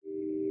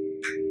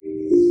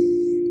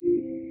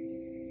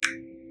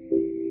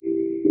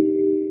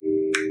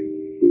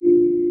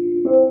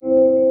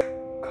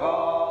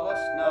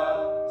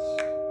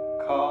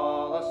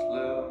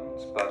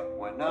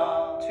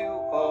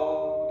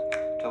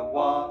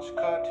watch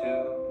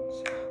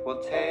cartoons.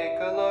 We'll take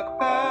a look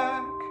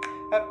back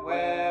at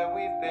where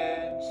we've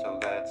been. So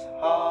let's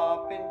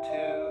hop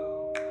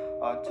into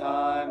our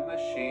time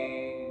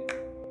machine.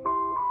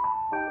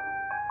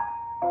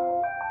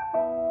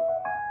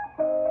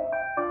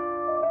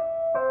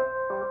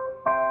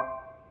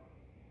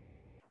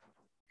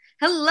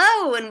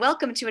 Hello and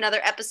welcome to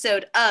another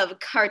episode of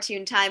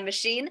Cartoon Time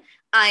Machine.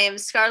 I am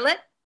Scarlett.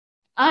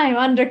 I'm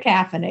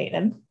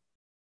undercaffeinated.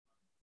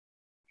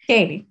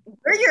 Katie.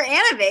 We're your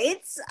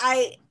animates.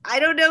 I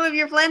don't know if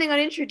you're planning on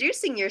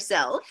introducing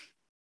yourself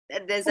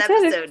at this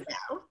episode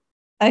now.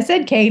 I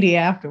said Katie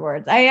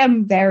afterwards. I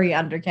am very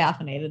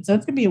undercaffeinated, so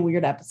it's going to be a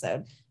weird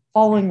episode.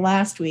 Following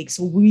last week's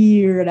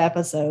weird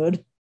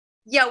episode.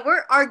 Yeah,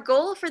 our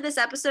goal for this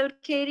episode,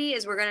 Katie,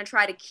 is we're going to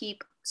try to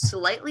keep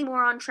slightly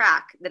more on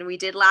track than we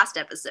did last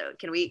episode.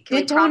 Can we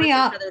promise each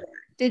other that?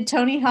 Did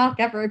Tony Hawk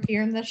ever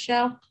appear in this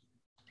show?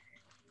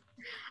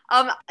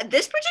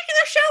 This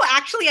particular show,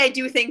 actually, I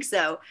do think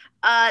so.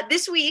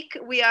 This week,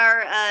 we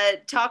are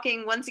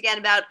talking once again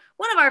about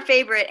one of our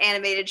favorite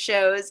animated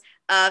shows,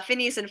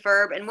 Phineas and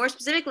Ferb, and more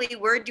specifically,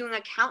 we're doing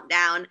a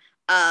countdown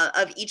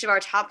of each of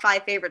our top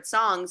 5 favorite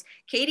songs.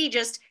 Katie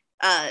just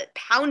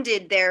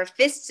pounded their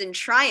fists in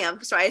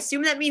triumph, so I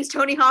assume that means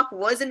Tony Hawk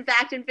was in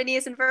fact in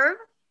Phineas and Ferb?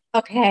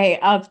 Okay,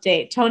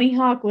 update. Tony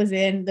Hawk was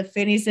in the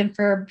Phineas and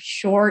Ferb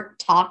short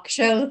talk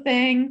show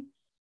thing.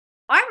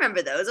 I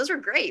remember those. Those were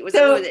great. Was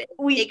it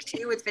Take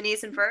Two with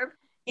Phineas and Ferb?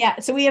 Yeah,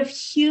 so we have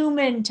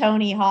human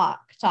Tony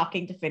Hawk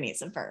talking to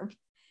Phineas and Ferb,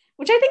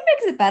 which I think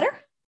makes it better.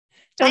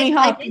 Tony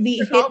Hawk, the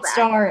hit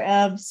star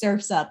of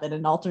Surf's Up in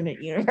an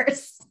alternate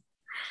universe.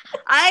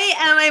 I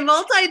am a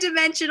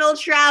multi-dimensional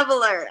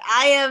traveler.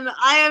 I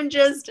am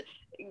just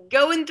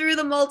going through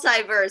the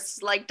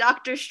multiverse like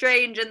Doctor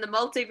Strange in the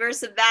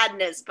Multiverse of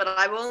Madness, but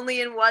I'm only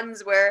in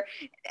ones where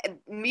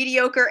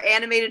mediocre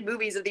animated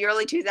movies of the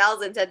early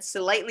 2000s had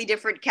slightly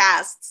different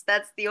casts.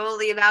 That's the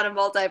only amount of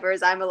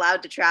multiverse I'm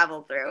allowed to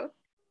travel through.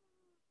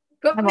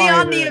 Put me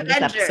on the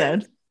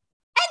Avengers.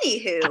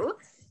 Anywho,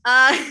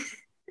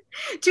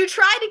 to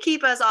try to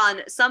keep us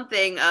on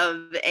something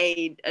of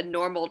a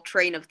normal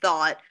train of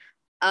thought,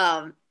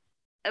 Phineas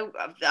and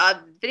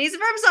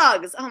Ferb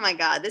songs. Oh my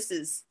god,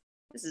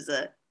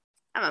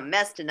 I'm a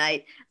mess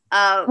tonight.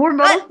 We're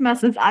both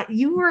messes.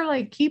 You were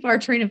like, keep our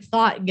train of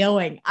thought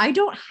going. I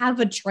don't have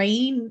a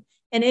train,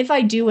 and if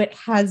I do, it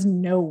has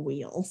no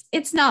wheels.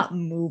 It's not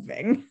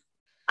moving.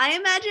 I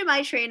imagine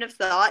my train of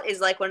thought is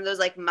like one of those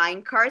like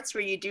mine carts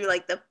where you do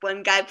like the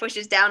one guy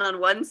pushes down on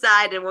one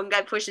side and one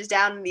guy pushes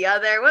down on the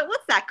other.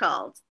 What's that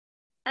called?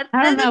 I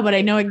don't know, but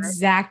I know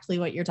exactly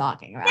what you're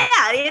talking about. Yeah,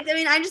 I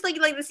mean, I just like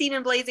the scene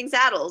in Blazing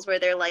Saddles where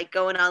they're like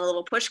going on a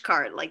little push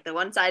cart. Like the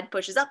one side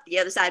pushes up, the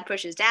other side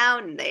pushes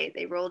down, and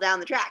they roll down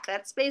the track.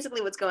 That's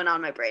basically what's going on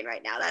in my brain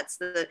right now. That's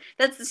the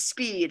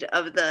speed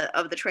of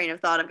the train of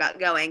thought I've got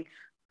going.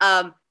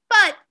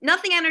 But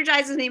nothing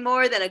energizes me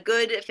more than a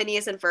good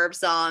Phineas and Ferb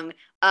song.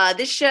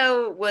 This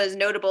show was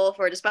notable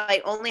for,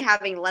 despite only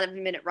having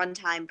 11-minute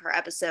runtime per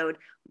episode,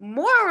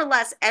 more or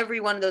less every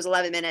one of those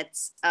 11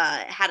 minutes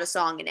had a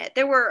song in it.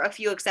 There were a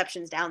few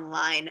exceptions down the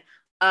line,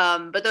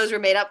 but those were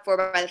made up for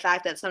by the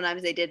fact that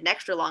sometimes they did an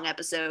extra long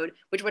episode,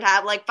 which would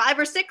have like 5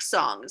 or 6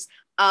 songs.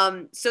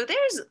 So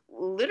there's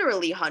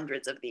literally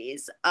hundreds of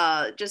these.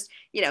 Just,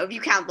 if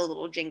you count the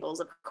little jingles,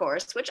 of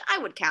course, which I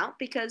would count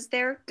because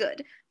they're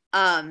good.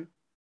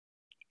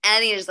 And I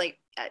think it's like,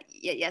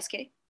 yes,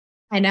 Katie?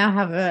 I now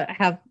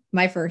have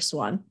my first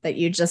one that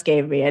you just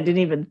gave me. I didn't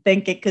even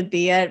think it could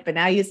be it, but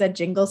now you said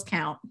jingles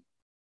count.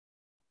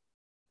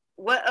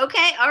 What?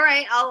 Okay, all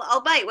right. I'll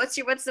bite. What's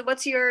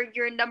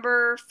your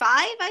number 5?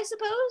 I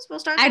suppose we'll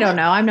start. I don't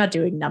know. I'm not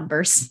doing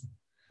numbers.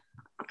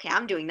 Okay,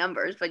 I'm doing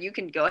numbers, but you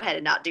can go ahead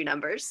and not do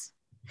numbers.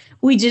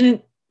 We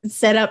didn't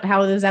set up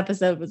how this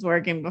episode was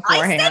working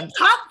beforehand. I said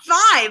top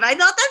 5. I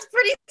thought that's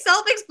pretty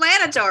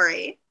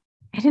self-explanatory.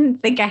 I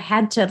didn't think I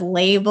had to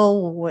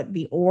label what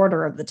the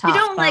order of the top 5.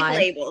 You don't like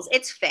labels.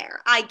 It's fair.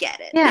 I get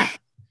it. Yeah.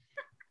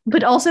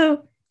 But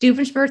also,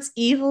 Doofenshmirtz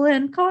Evil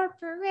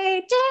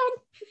Incorporated.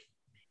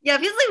 Yeah,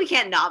 it feels like we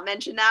can't not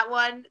mention that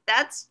one.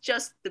 That's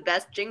just the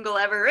best jingle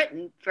ever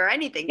written for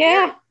anything.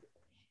 Yeah. Here.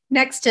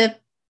 Next to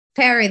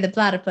Perry the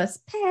Platypus.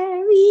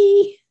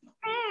 Perry.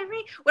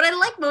 What I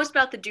like most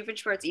about the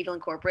Doofenshmirtz Evil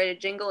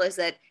Incorporated jingle is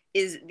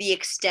the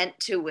extent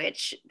to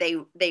which they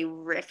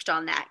riffed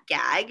on that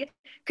gag,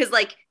 because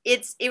like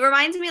it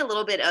reminds me a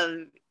little bit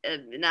of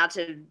not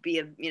to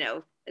be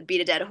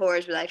beat a dead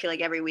horse, but I feel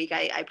like every week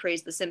I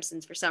praise The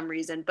Simpsons for some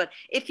reason, but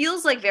it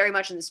feels like very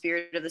much in the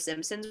spirit of The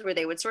Simpsons, where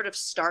they would sort of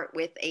start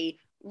with a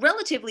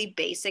relatively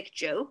basic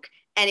joke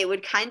and it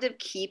would kind of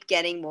keep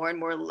getting more and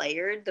more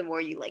layered the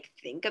more you like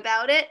think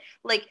about it.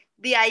 Like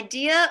the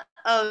idea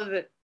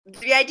of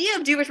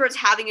Doofenshmirtz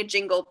having a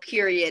jingle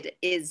period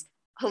is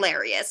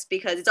hilarious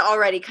because it's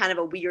already kind of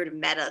a weird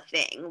meta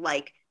thing,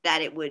 like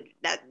that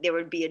there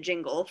would be a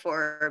jingle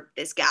for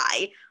this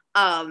guy.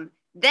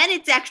 Then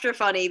it's extra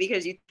funny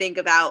because you think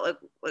about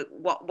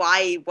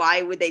why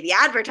would they be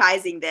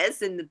advertising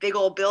this in the big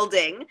old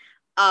building?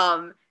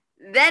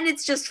 then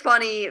it's just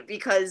funny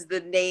because the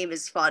name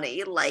is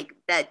funny. Like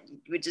that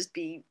would just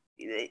be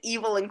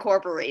Evil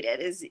Incorporated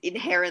is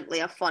inherently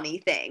a funny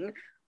thing.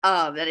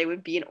 That it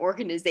would be an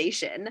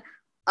organization.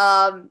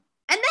 And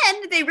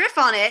then they riff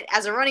on it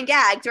as a running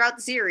gag throughout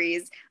the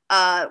series,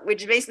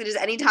 which basically just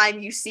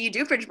anytime you see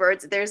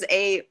Doofenshmirtz, there's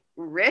a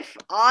riff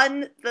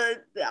on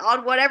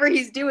whatever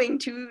he's doing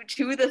to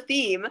the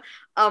theme.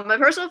 My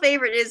personal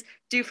favorite is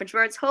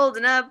Doofenshmirtz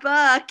holding a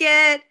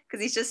bucket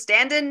because he's just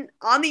standing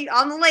on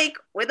the lake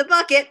with a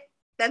bucket.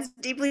 That's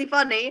deeply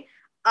funny.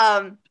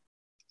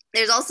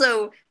 There's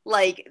also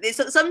like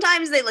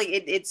sometimes they like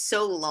it's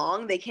so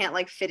long they can't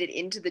like fit it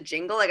into the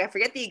jingle. Like I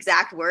forget the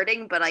exact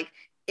wording, but like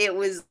it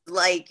was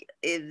like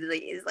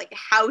it's like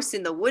house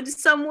in the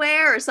woods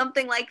somewhere or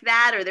something like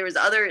that. Or there was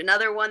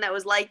another one that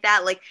was like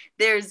that. Like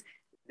there's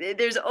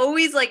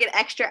always like an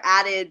extra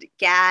added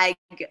gag.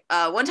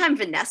 One time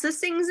Vanessa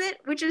sings it,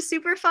 which is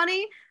super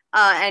funny.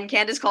 And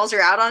Candace calls her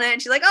out on it,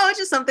 and she's like, "Oh, it's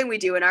just something we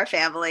do in our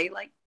family."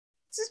 Like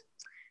it's just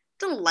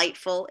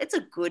delightful. It's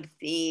a good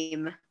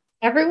theme.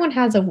 Everyone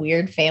has a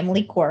weird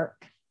family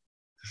quirk.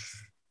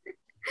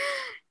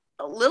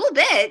 A little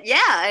bit,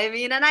 yeah. I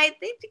mean, and I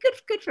think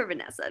good for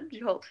Vanessa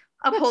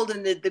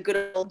upholding the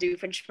good old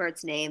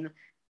Doofenshmirtz name.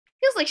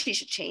 Feels like she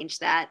should change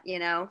that, you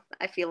know.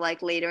 I feel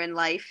like later in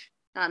life,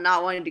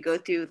 not wanting to go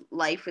through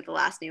life with the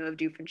last name of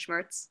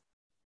Doofenshmirtz.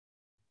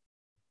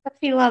 But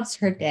she loves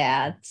her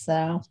dad,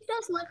 so she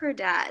does love her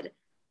dad.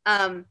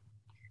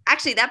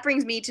 Actually, that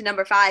brings me to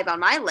number 5 on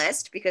my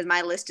list because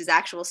my list is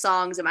actual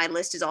songs and my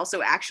list is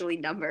also actually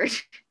numbered.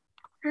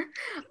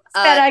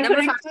 That I could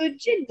include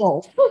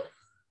jingles.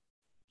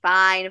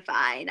 Fine.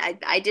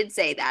 I did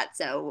say that,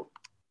 so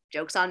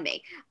joke's on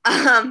me.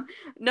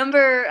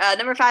 Number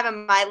 5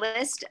 on my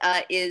list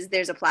is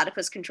There's a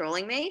Platypus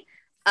Controlling Me.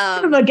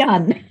 From a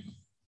gun.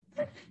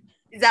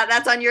 Is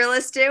that's on your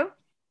list too?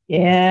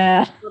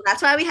 Yeah. Well,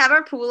 that's why we have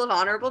our pool of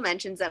honorable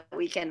mentions that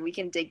we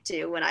can dig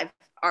to when I've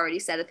already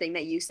said a thing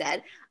that you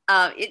said.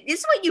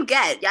 This is what you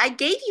get. I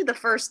gave you the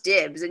first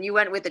dibs and you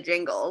went with the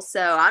jingle,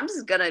 so I'm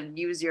just gonna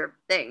use your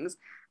things.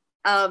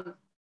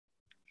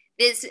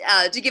 This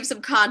to give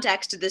some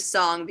context to this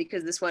song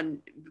because this one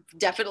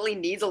definitely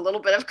needs a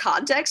little bit of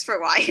context for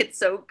why it's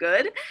so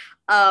good.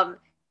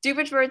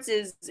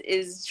 Doofenshmirtz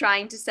is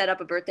trying to set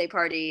up a birthday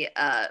party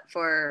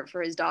for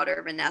his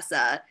daughter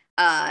Vanessa,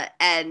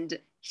 and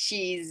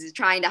she's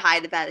trying to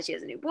hide the fact that she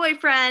has a new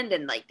boyfriend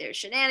and like there's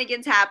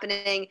shenanigans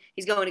happening.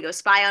 He's going to go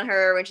spy on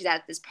her when she's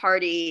at this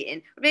party,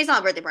 and it's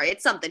not a birthday party,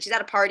 it's something. She's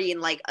at a party in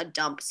like a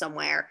dump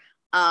somewhere.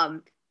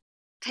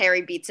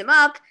 Perry beats him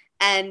up,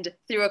 and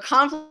through a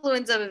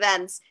confluence of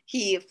events,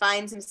 he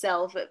finds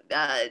himself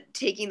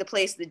taking the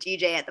place of the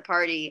DJ at the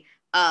party.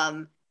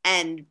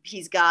 And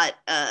he's got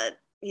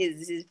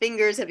his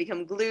fingers have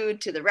become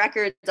glued to the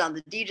records on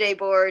the DJ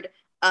board,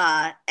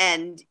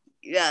 and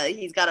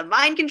he's got a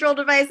mind control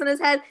device on his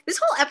head. This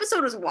whole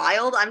episode was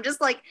wild. I'm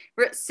just like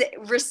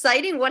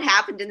reciting what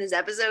happened in this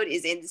episode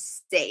is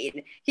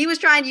insane. He was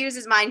trying to use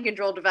his mind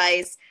control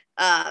device.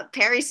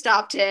 Perry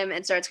stopped him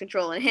and starts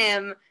controlling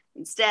him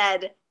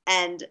instead.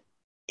 And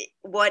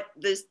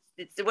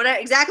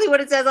exactly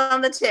what it says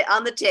on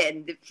the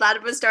tin. The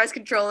platypus starts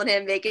controlling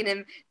him, making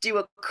him do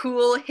a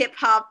cool hip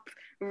hop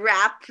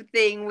rap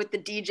thing with the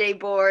DJ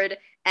board.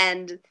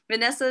 And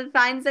Vanessa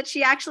finds that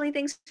she actually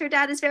thinks her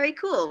dad is very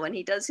cool when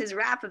he does his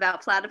rap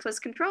about platypus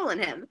controlling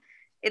him.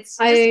 It's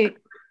just a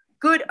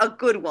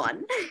good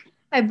one.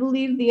 I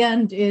believe the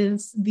end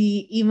is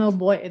the emo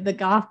boy, the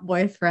goth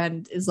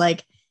boyfriend is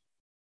like,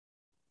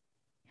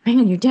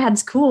 man, your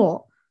dad's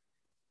cool.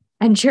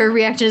 And her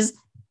reaction is,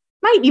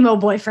 my emo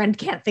boyfriend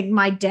can't think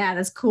my dad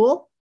is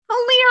cool.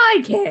 Only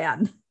I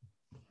can.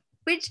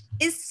 Which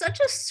is such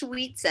a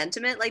sweet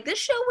sentiment. Like, this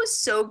show was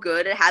so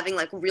good at having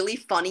like really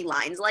funny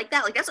lines like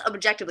that. Like, that's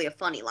objectively a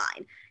funny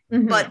line,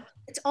 but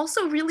it's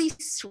also really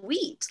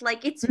sweet.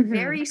 Like, it's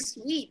very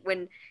sweet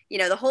when, you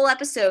know, the whole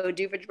episode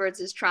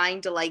Doofenshmirtz is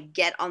trying to like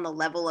get on the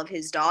level of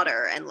his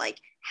daughter and like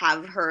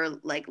have her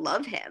like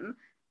love him.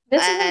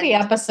 This is the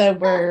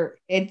episode where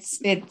it's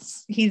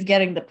he's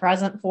getting the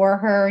present for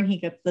her and he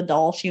gets the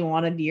doll she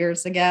wanted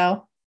years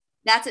ago.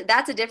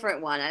 That's a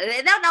different one.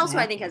 That also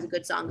I think has a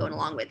good song going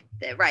along with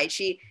it, right?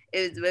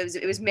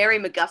 It was Mary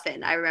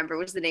MacGuffin. I remember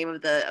was the name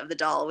of the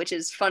doll, which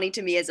is funny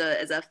to me as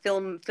a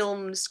film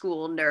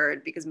school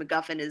nerd because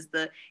MacGuffin is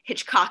the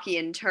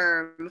Hitchcockian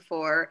term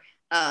for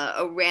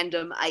a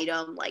random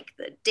item like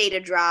the data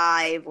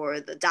drive or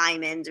the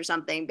diamonds or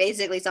something.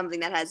 Basically, something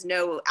that has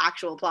no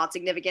actual plot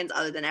significance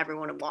other than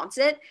everyone wants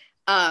it.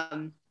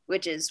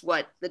 Which is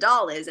what the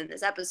doll is in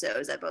this episode.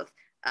 Is that both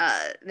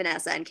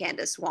Vanessa and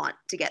Candace want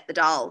to get the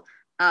doll,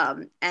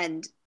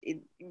 and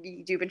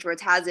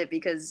Doofenshmirtz has it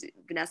because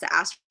Vanessa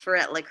asked for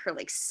it at like her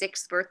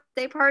 6th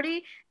birthday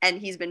party, and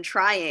he's been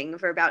trying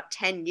for about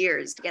 10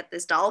 years to get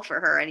this doll for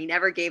her, and he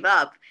never gave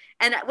up.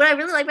 And what I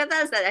really like about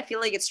that is that I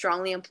feel like it's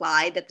strongly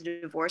implied that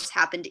the divorce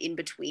happened in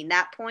between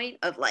that point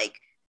of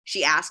like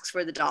she asks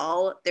for the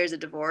doll, there's a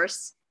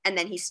divorce, and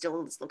then he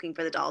still is looking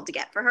for the doll to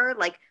get for her.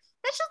 Like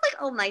that's just like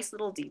a nice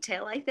little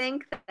detail. I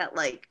think that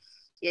like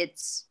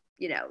it's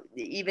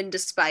even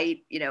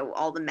despite,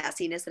 all the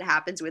messiness that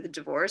happens with a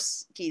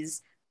divorce,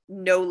 he's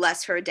no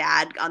less her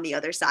dad on the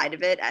other side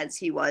of it as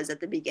he was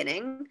at the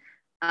beginning.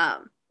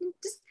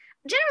 Just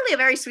generally a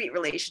very sweet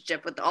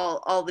relationship with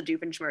all the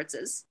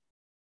Doofenshmirtzes.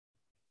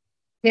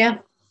 Yeah.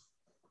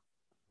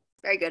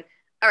 Very good.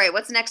 All right,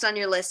 what's next on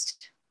your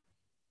list?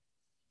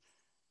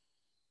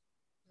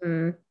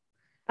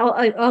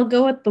 I'll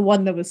go with the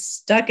one that was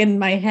stuck in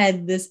my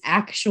head this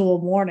actual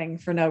morning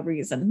for no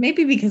reason.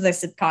 Maybe because I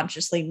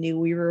subconsciously knew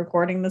we were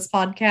recording this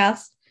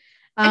podcast.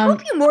 I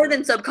hope you more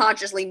than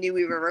subconsciously knew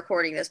we were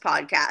recording this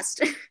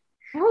podcast.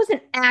 I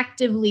wasn't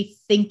actively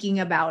thinking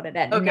about it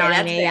at 9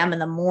 a.m. in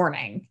the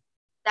morning.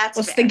 I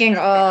was thinking,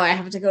 I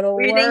have to go to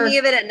work. You're thinking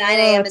of it at 9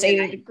 a.m. It's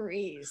 80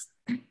 degrees.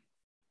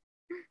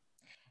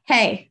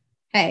 Hey,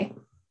 I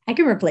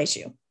can replace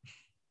you.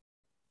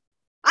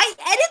 I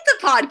edit the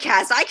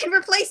podcast. I can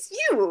replace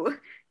you.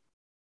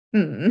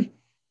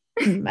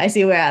 I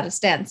see we're at a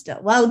standstill.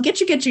 Well,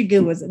 Get You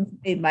Goo was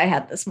in my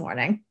head this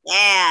morning.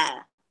 Yeah.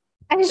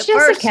 And it's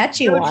just a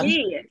catchy OG one.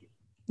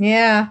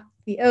 Yeah,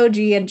 the OG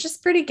and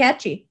just pretty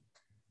catchy.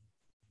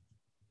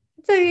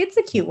 It's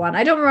a cute one.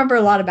 I don't remember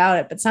a lot about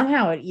it, but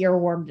somehow it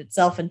earwormed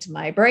itself into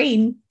my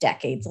brain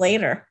decades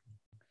later.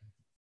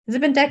 Has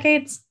it been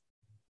decades?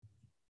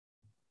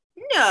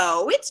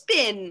 No,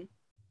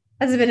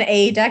 Has it been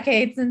a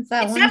decade since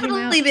that one came out? It's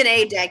definitely been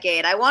a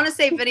decade. I want to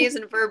say Phineas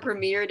and Ferb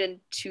premiered in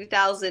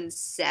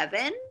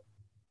 2007.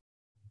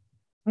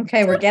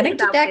 Okay, we're getting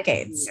to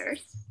decades.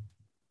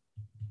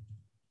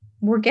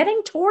 We're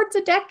getting towards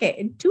a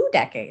decade, 2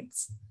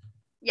 decades.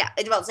 Yeah,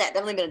 it's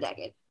definitely been a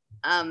decade.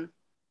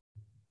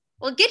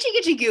 Well, Get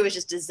You Goo is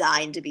just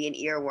designed to be an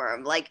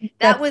earworm. Like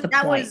that was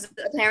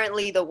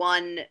apparently the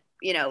one.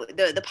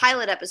 The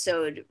pilot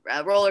episode,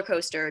 Roller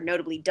Coaster,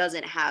 notably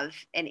doesn't have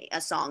a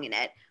song in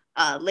it.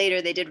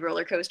 Later, they did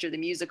Roller Coaster the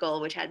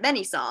musical, which had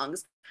many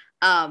songs,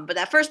 but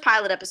that first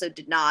pilot episode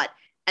did not.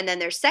 And then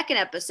their second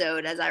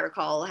episode, as I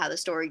recall how the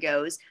story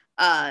goes,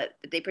 that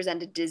they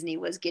presented Disney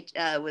was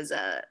what was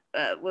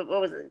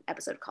the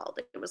episode called?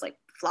 It was like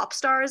Flop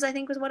Stars, I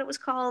think was what it was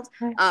called,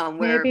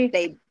 where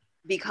they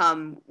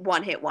become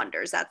one-hit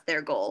wonders. That's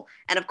their goal.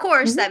 And of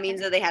course, that means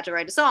that they had to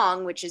write a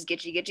song, which is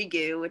Get You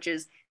Goo, which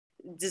is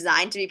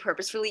designed to be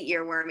purposefully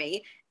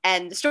earwormy.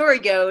 And the story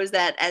goes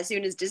that as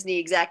soon as Disney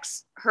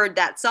execs heard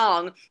that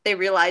song, they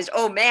realized,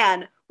 oh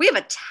man, we have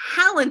a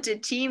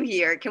talented team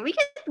here. Can we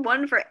get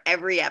one for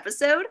every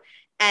episode?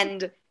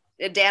 And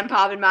Dan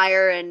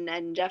Povenmire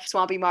and Jeff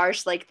Swampy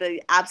Marsh, like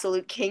the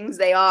absolute kings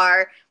they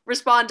are,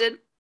 responded,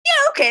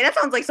 yeah, okay, that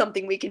sounds like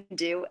something we can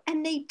do.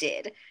 And they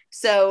did.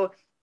 So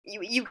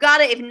you've got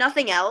to, if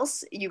nothing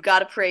else, you've got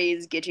to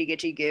praise Get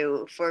You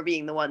Goo for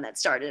being the one that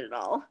started it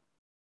all.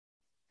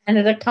 And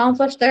it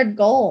accomplished their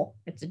goal.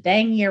 It's a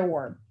dang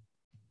earworm.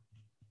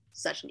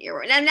 Such an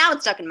earworm. And now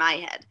it's stuck in my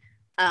head.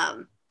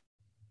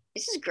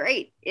 It's just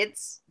great.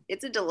 It's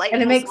a delightful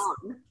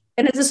song.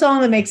 And it's a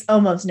song that makes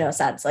almost no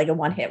sense, like a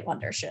one-hit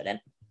wonder shouldn't.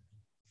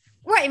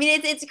 Right. I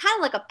mean, it's kind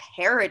of like a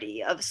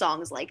parody of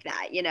songs like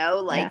that,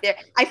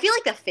 I feel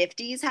like the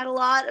 50s had a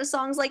lot of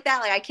songs like that.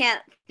 Like I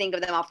can't think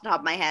of them off the top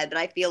of my head, but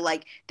I feel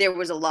like there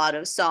was a lot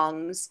of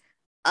songs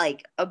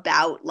like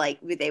about like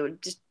they would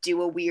just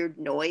do a weird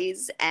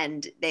noise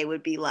and they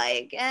would be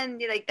like,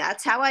 and like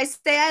that's how I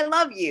say I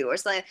love you or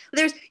something.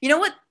 There's, you know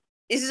what,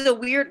 this is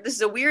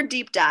a weird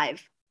deep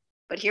dive,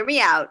 but hear me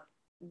out.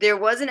 There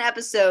was an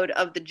episode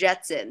of the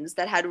Jetsons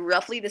that had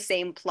roughly the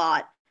same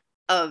plot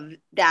of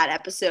that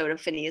episode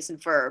of Phineas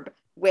and Ferb,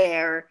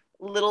 where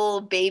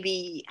little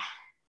baby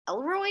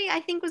Elroy,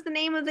 I think was the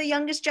name of the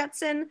youngest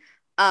Jetson,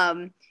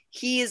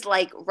 he is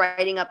like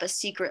writing up a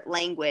secret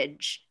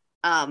language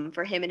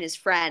for him and his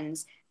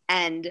friends,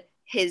 and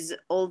his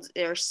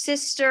older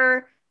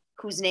sister,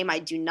 whose name I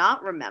do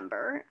not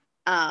remember,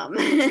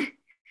 a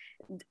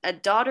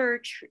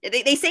daughter.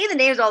 They say the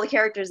names of all the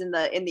characters in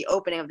the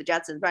opening of the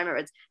Jetsons. But I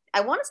remember I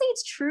want to say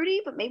it's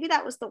Trudy, but maybe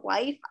that was the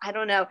wife. I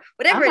don't know.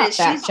 Whatever it is,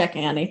 fact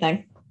checking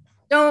anything.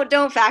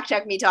 Don't fact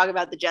check me talking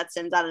about the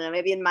Jetsons. I don't know.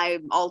 Maybe in my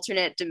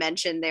alternate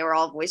dimension, they were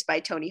all voiced by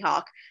Tony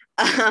Hawk.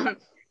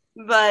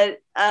 But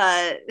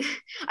I'd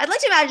like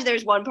to imagine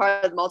there's one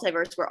part of the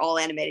multiverse where all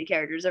animated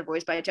characters are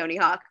voiced by Tony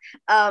Hawk.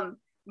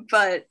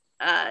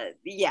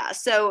 Yeah,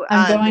 so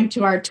I'm going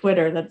to our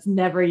Twitter that's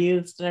never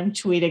used, and I'm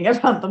tweeting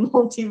about the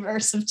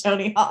multiverse of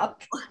Tony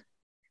Hawk.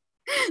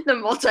 The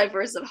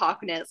multiverse of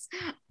Hawkness.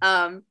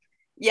 And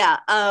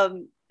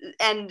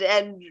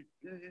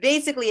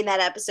basically in that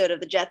episode of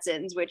the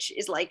Jetsons, which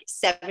is like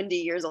 70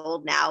 years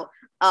old now.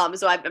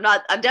 So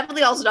I'm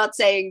definitely also not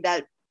saying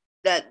that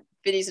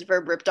Phineas and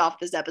Ferb ripped off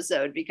this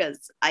episode,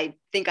 because I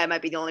think I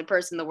might be the only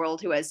person in the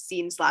world who has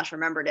seen /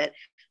 remembered it.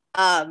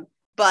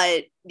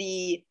 But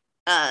the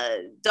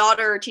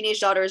teenage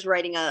daughter is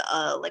writing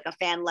a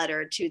fan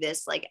letter to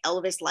this like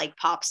Elvis-like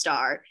pop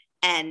star,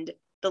 and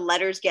the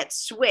letters get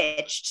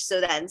switched so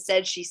that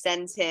instead she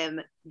sends him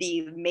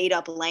the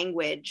made-up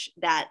language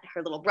that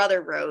her little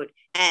brother wrote.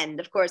 And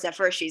of course, at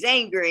first she's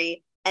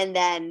angry, and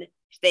then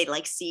they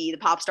like see the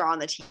pop star on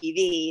the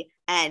TV,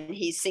 and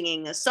he's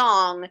singing a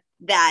song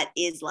that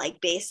is like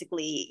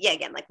basically, yeah,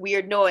 again, like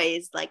weird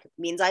noise, like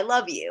means I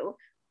love you.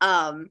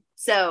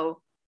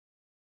 So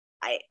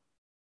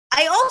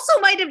I also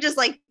might have just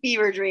like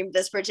fever dreamed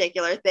this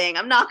particular thing.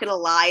 I'm not gonna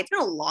lie. It's been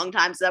a long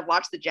time since I've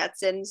watched the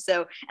Jetsons.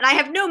 So, and I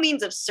have no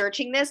means of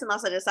searching this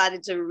unless I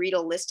decided to read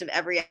a list of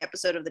every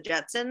episode of the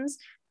Jetsons,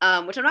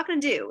 which I'm not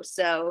gonna do.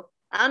 So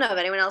I don't know if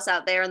anyone else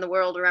out there in the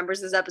world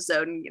remembers this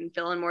episode and can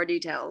fill in more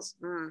details.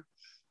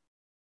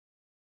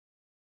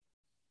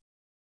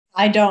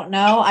 I don't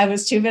know. I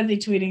was too busy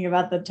tweeting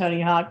about the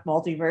Tony Hawk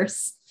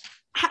multiverse.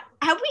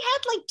 Have we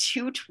had like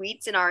 2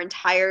 tweets in our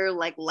entire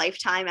like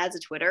lifetime as a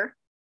Twitter?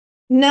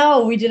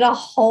 No, we did a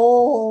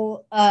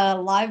whole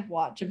live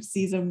watch of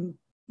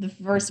the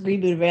first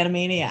reboot of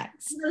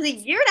Animaniacs. It was a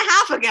year and a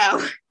half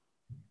ago.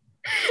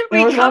 There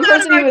We was come one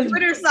out of person who our was-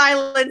 Twitter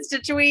silence to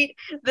tweet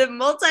the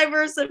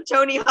multiverse of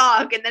Tony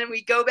Hawk, and then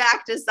we go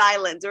back to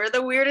silence. We're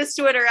the weirdest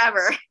Twitter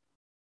ever.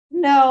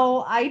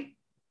 No, I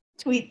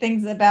tweet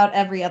things about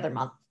every other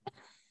month.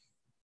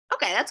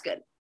 Okay, that's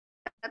good.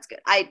 That's good.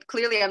 I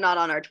clearly am not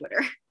on our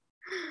Twitter.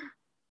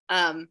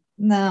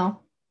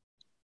 No.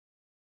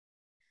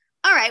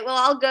 All right, well,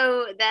 I'll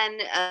go then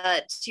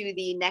to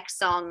the next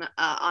song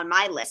on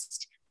my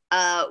list,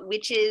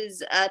 which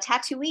is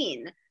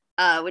Tatooine,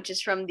 which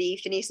is from the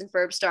Phineas and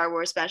Ferb Star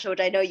Wars special,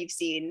 which I know you've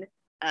seen,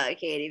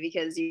 Katie,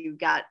 because you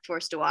got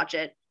forced to watch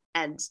it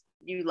and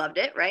you loved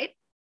it, right?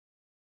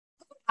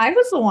 I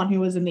was the one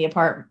who was in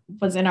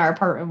our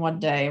apartment one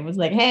day and was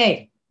like,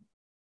 hey,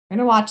 I'm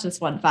gonna watch this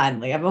one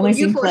finally. I've only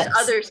You seen forced clips.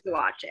 others to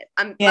watch it.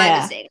 My Yeah.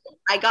 mistake.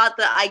 I got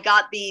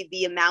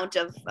the amount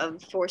of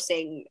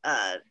forcing.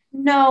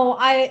 No,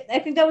 I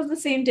think that was the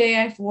same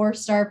day I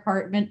forced our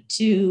apartment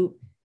to.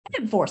 I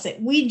didn't force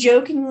it. We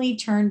jokingly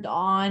turned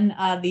on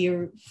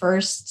the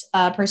first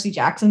Percy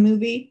Jackson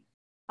movie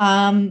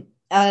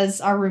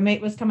as our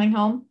roommate was coming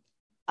home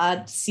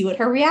to see what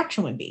her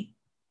reaction would be.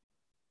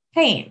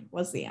 Pain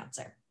was the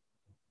answer.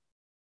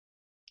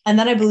 And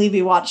then I believe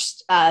we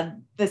watched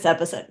this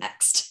episode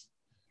next.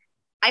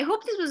 I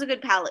hope this was a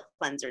good palate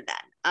cleanser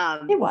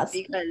then. It was,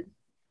 because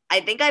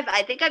I think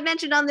I've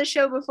mentioned on this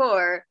show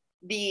before,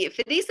 the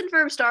Phineas and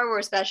Ferb Star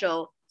Wars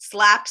special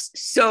slaps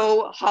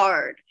so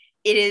hard.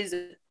 It is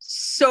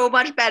so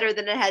much better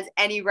than it has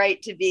any right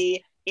to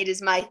be. It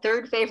is my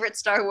 3rd favorite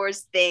Star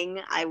Wars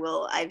thing.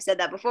 I've said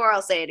that before.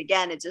 I'll say it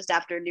again. It's just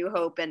after New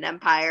Hope and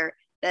Empire,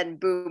 then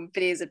boom,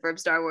 Phineas and Ferb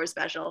Star Wars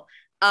special.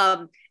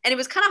 And it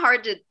was kind of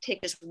hard to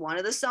take just one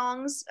of the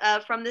songs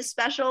from this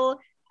special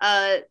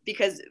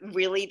because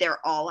really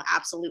they're all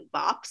absolute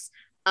bops.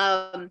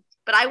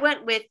 But I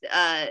went with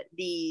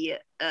the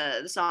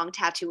song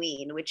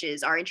Tatooine, which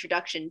is our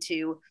introduction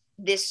to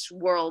this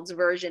world's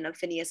version of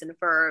Phineas and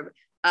Ferb,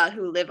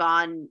 who live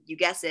on, you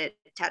guess it,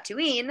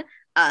 Tatooine,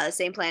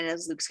 same planet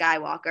as Luke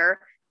Skywalker.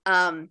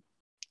 And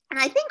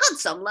I think on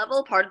some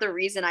level, part of the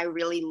reason I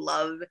really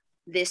love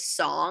this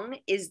song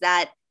is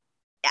that,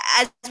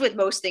 as with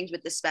most things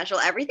with this special,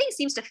 everything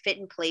seems to fit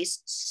in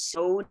place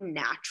so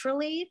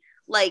naturally.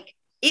 Like,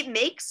 it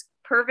makes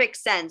perfect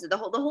sense. The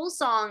whole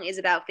song is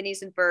about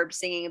Phineas and Ferb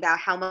singing about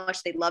how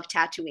much they love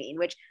Tatooine,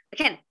 which,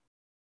 again,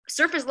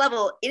 surface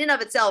level in and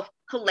of itself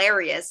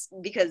hilarious,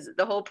 because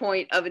the whole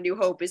point of A New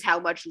Hope is how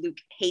much Luke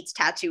hates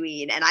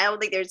Tatooine, and I don't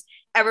think there's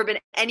ever been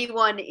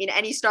anyone in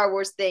any Star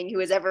Wars thing who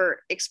has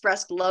ever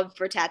expressed love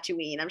for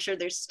Tatooine. I'm sure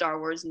there's Star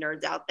Wars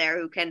nerds out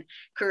there who can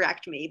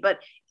correct me, but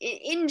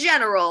in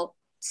general,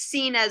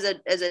 seen as a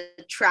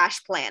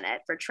trash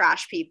planet for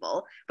trash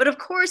people. But of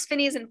course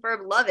Phineas and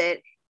Ferb love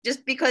it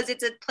just because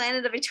it's a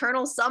planet of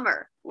eternal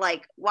summer.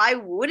 Like, why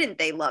wouldn't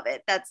they love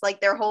it? That's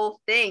like their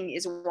whole thing,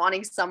 is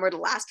wanting summer to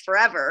last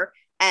forever,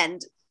 and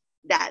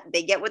that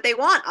they get what they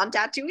want on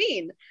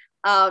Tatooine.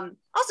 Also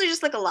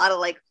just like a lot of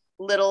like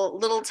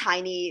little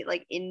tiny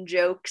like in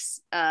jokes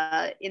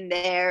in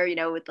there, you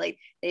know, with like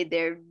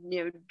they're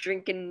you know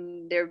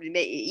drinking, they're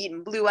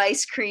eating blue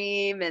ice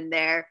cream, and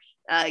they're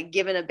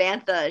giving a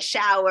bantha a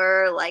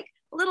shower, like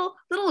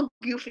little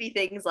goofy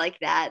things like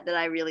that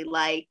I really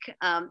like.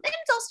 And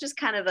it's also just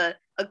kind of a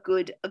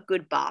good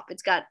bop.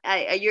 It's got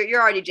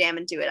you're already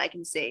jamming to it, I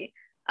can see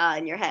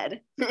in your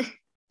head.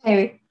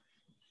 Maybe.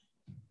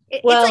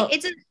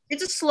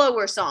 It's a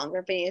slower song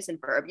for Phineas and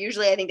Ferb.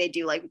 Usually I think they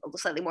do like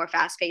slightly more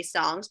fast-paced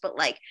songs, but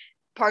like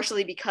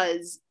partially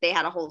because they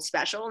had a whole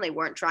special and they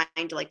weren't trying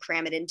to like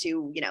cram it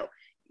into, you know,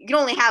 you can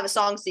only have a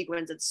song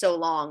sequence that's so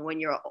long when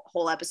your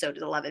whole episode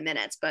is 11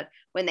 minutes. But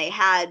when they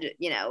had,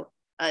 you know,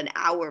 an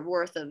hour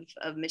worth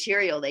of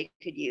material they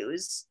could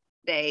use,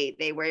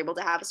 they were able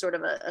to have a sort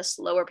of a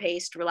slower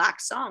paced,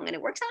 relaxed song, and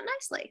it works out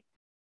nicely.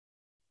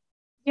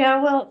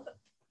 Yeah, well,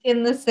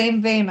 in the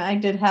same vein, I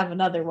did have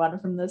another one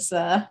from this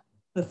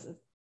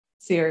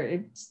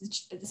series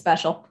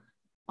special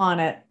on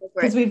it,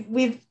 because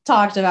we've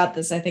talked about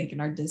this, I think, in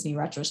our Disney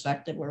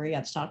retrospective where we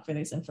got to talk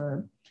Phineas and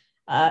Ferb.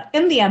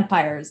 In the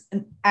Empire's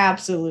an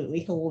absolutely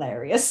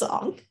hilarious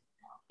song.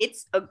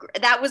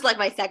 That was like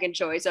my second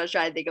choice. I was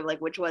trying to think of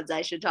like which ones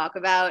I should talk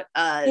about.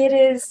 It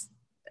is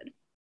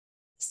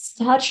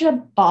such a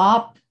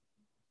bop,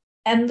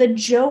 And the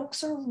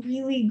jokes are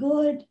really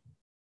good.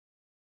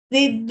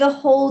 The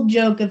whole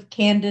joke of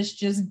Candace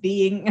just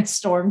being a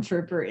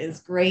stormtrooper is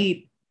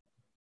great.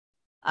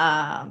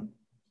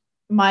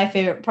 My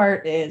favorite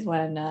part is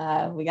when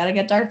we gotta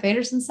get Darth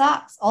Vader some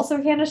socks.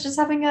 Also, Candace just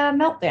having a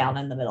meltdown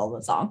in the middle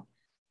of the song.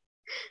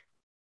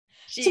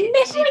 She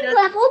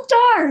level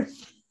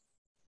Darth.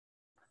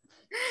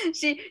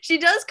 She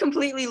does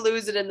completely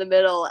lose it in the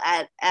middle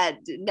at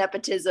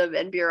nepotism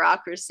and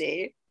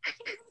bureaucracy.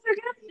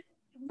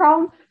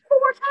 Wrong 4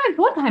 times.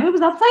 One time it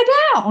was upside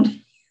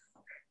down.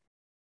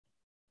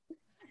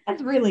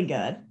 That's really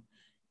good.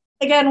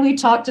 Again, we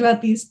talked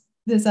about this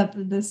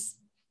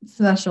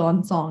special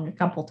on song a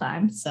couple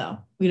times, so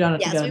we don't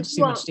have to go into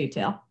too much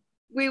detail.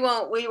 We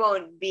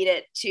won't beat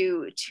it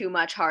too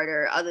much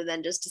harder, other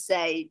than just to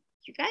say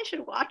you guys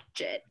should watch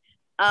it.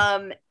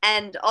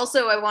 And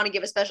also I want to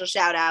give a special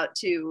shout out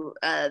to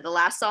the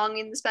last song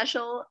in the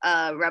special,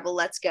 Rebel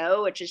Let's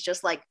Go, which is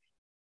just like,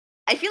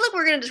 I feel like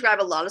we're going to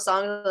describe a lot of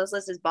songs on this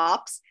list as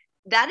bops.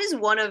 That is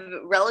one of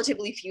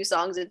relatively few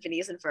songs in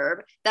Phineas and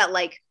Ferb that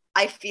like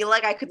I feel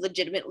like I could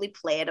legitimately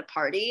play at a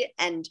party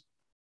and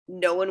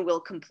no one will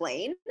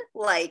complain.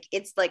 Like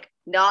it's like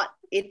not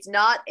like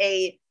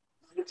a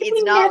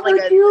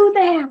do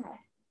that.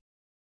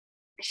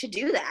 I should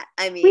do that.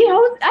 I mean,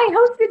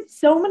 I hosted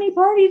so many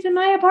parties in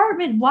my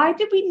apartment. Why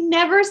did we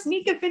never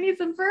sneak a Phineas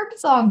and Ferb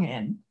song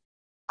in?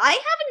 I have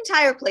an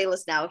entire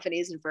playlist now of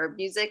Phineas and Ferb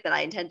music that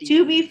I intend to use.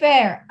 To be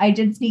fair, I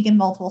did sneak in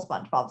multiple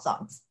SpongeBob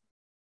songs.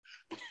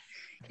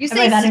 You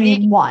say that sneak,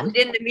 I mean one. You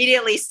didn't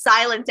immediately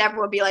silence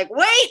everyone, be like,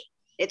 wait,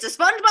 it's a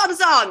SpongeBob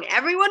song.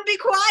 Everyone be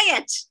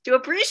quiet to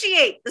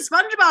appreciate the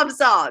SpongeBob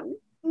song.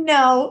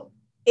 No,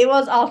 it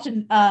was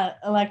often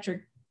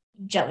Electric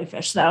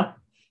Jellyfish, though.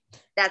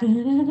 That's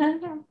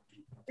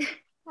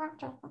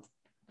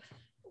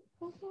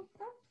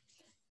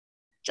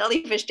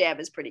Jellyfish Jam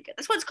is pretty good.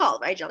 That's what it's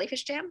called, right?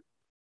 Jellyfish Jam?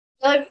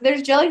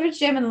 There's Jellyfish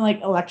Jam and then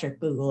like Electric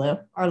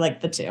Boogaloo are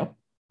like the two.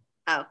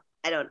 Oh,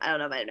 I don't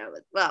know if I know.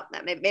 Well,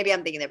 maybe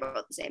I'm thinking they're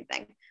both the same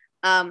thing.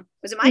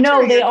 Was it my turn?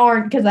 No, they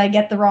aren't, because I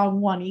get the wrong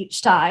one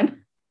each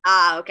time.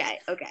 Okay.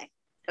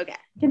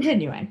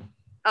 Continuing.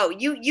 Oh,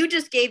 you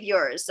just gave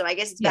yours, so I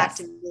guess it's back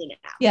to me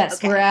now. Yes,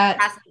 okay. We're at.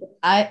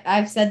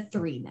 I've said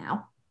 3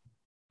 now.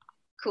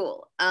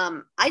 Cool.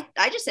 I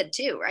just said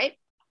 2, right?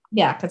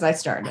 Yeah, because I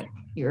started.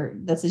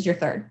 This is your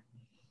 3rd.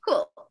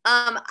 Cool.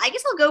 I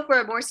guess I'll go for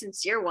a more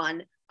sincere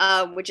one,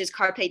 which is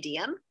Carpe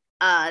Diem.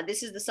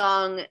 This is the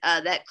song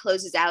that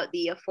closes out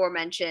the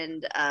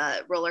aforementioned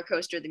Roller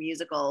Coaster the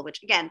Musical,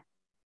 which again,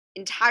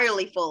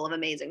 entirely full of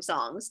amazing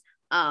songs,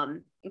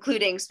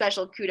 including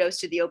special kudos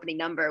to the opening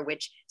number,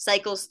 which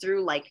cycles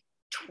through like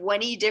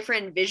 20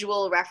 different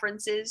visual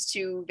references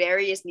to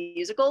various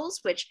musicals,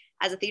 which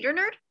as a theater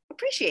nerd,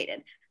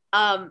 appreciated.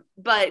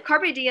 But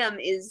Carpe Diem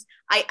is,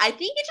 I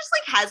think it just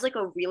like has like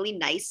a really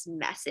nice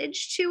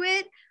message to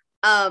it.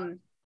 And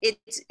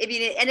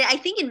I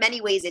think in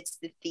many ways it's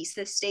the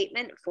thesis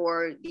statement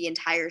for the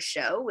entire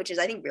show, which is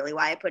I think really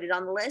why I put it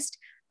on the list.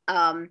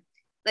 I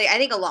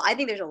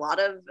think there's a lot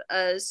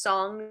of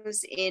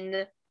songs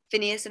in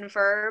Phineas and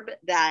Ferb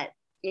that,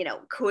 you know,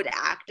 could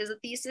act as a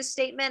thesis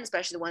statement,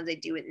 especially the ones they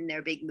do in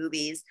their big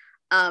movies.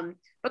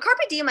 But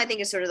Carpe Diem, I think,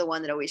 is sort of the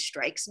one that always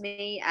strikes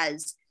me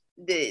as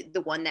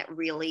the one that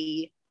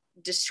really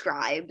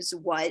describes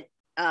what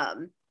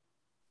the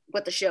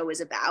show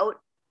is about.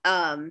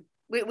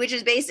 Which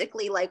is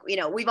basically like, you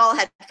know, we've all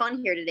had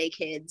fun here today,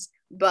 kids,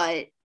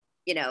 but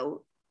you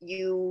know,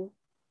 you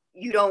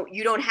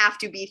don't have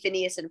to be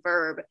Phineas and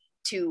Ferb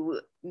to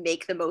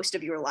make the most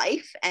of your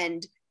life,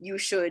 and you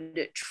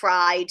should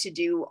try to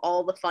do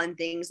all the fun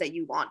things that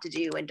you want to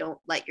do, and don't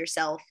let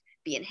yourself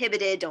be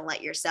inhibited. Don't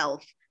let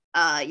yourself,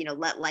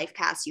 let life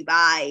pass you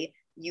by.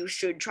 You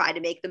should try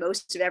to make the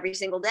most of every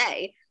single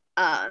day.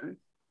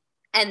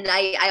 And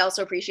I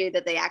also appreciate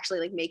that they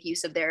actually like make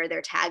use of their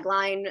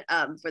tagline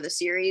for the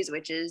series,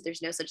 which is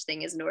 "There's no such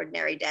thing as an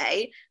ordinary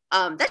day."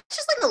 That's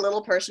just like a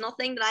little personal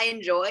thing that I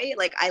enjoy.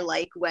 Like I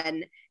like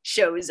when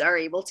shows are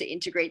able to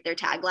integrate their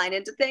tagline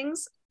into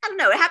things. I don't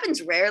know, it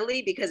happens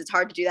rarely because it's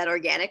hard to do that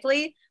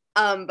organically.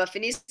 But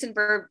Phineas and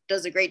Ferb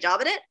does a great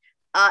job at it.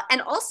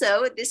 And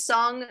also, this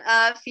song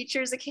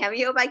features a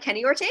cameo by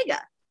Kenny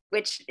Ortega,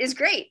 which is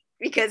great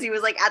because he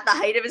was like at the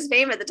height of his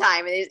fame at the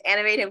time, and they just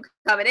animate him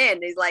coming in.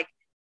 And he's like,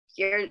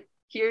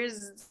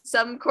 here's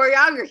some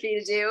choreography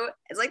to do.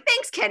 It's like,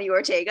 thanks, Kenny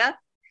Ortega.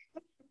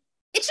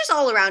 It's just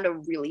all around a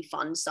really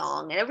fun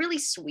song and a really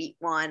sweet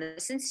one,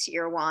 a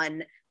sincere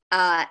one,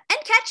 and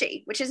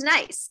catchy, which is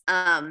nice.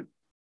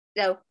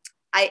 So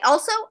I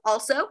also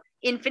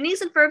in Phineas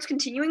and Ferb's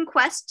continuing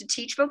quest to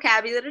teach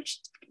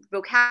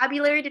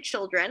vocabulary to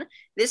children,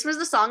 this was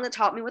the song that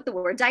taught me what the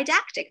word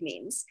didactic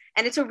means.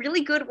 And it's a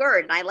really good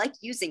word, and I like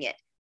using it.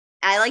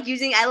 I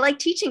like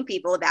teaching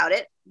people about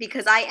it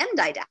because I am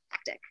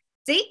didactic.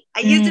 See, I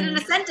used it in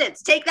a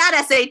sentence. Take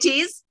that,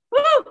 SATs.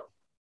 Woo!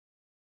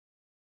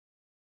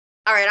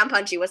 All right, I'm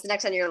Punchy. What's the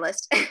next on your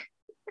list?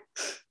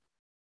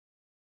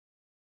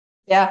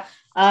 Yeah.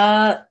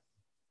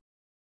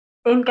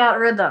 Ain't Got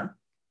Rhythm.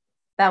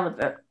 That was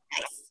it.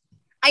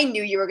 I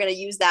knew you were going to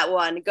use that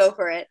one. Go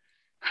for it.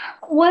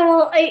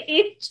 Well,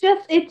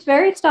 it's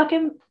very stuck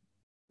in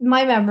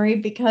my memory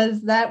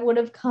because that would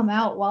have come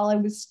out while I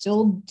was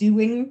still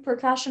doing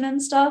percussion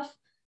and stuff.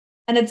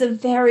 And it's a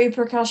very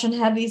percussion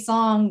heavy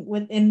song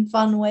in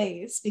fun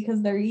ways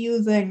because they're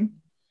using.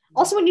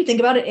 Also, when you think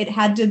about it, it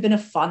had to have been a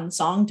fun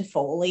song to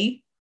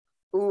Foley.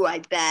 Ooh, I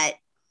bet.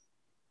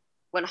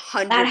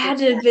 100%. That had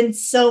to have been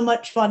so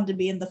much fun to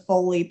be in the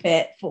Foley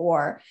pit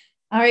for.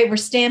 All right, we're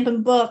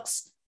stamping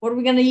books. What are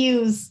we going to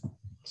use?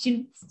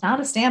 It's not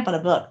a stamp on a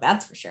book,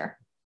 that's for sure.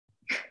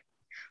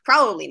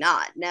 Probably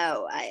not.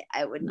 No,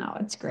 I wouldn't. No,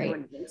 it's great. I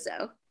wouldn't think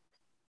so.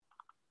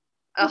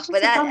 Oh,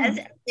 but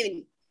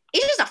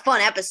it's just a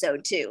fun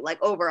episode too.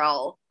 Like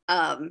overall,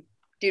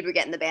 dude, we're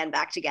getting the band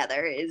back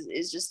together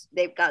is just,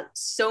 they've got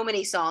so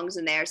many songs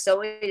in there, so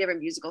many different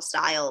musical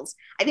styles.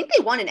 I think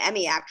they won an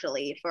Emmy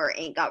actually for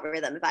Ain't Got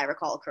Rhythm, if I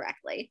recall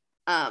correctly.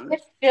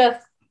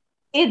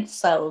 It's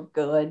so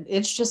good.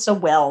 It's just a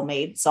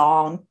well-made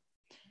song.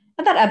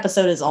 And that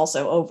episode is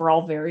also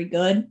overall very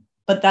good,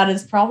 but that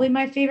is probably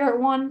my favorite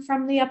one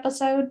from the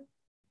episode.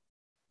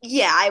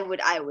 Yeah,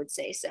 I would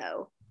say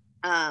so.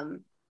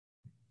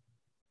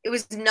 It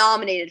was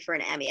nominated for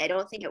an Emmy. I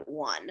don't think it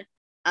won.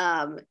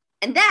 And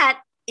that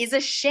is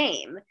a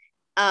shame.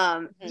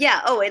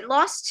 Yeah. Oh, it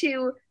lost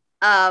to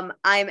I'm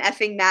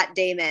effing Matt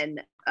Damon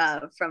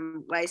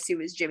from what I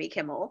assume is Jimmy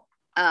Kimmel.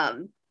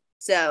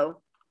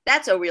 So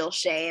that's a real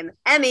shame.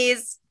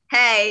 Emmys,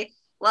 hey,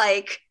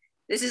 like,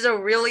 this is a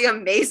really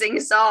amazing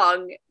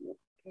song.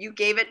 You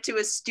gave it to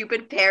a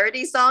stupid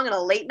parody song in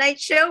a late night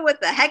show?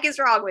 What the heck is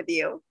wrong with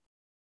you?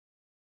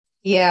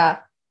 Yeah.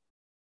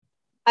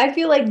 I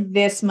feel like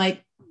this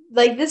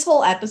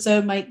whole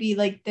episode might be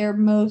like their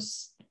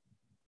most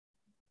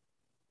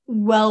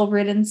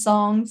well-written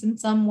songs in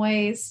some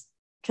ways,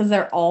 because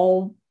they're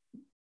all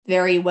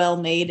very well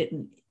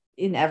made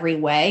in every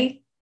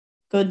way.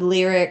 Good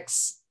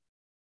lyrics,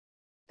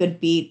 good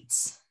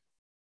beats,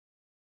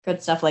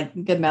 good stuff,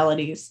 like good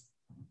melodies.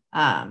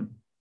 That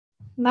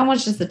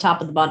one's just the top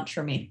of the bunch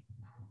for me.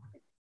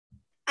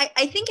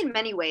 I think in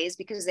many ways,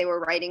 because they were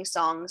writing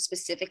songs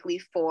specifically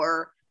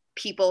for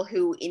people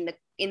who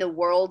in the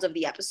world of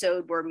the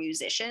episode were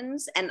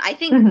musicians, and I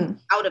think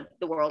out of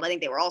the world, I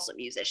think they were also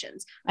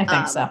musicians. I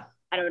think so.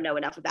 I don't know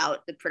enough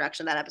about the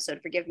production of that episode,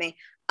 forgive me.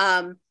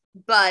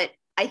 But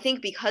I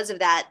think because of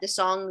that, the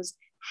songs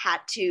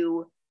had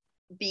to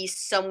be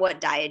somewhat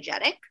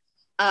diegetic.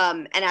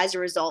 And as a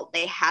result,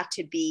 they had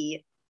to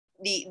be,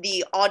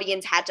 the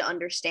audience had to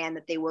understand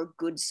that they were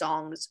good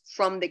songs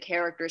from the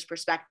character's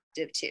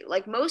perspective too.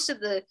 Like most of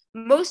the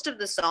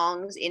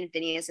songs in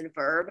Phineas and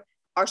Ferb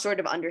are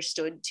sort of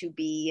understood to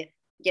be,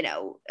 you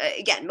know,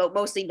 again,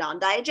 mostly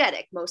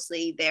non-diegetic,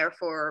 mostly there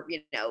for,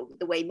 you know,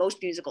 the way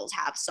most musicals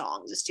have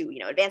songs is to, you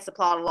know, advance the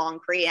plot along,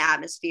 create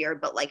atmosphere.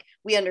 But like,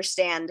 we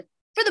understand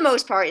for the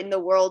most part in the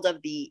world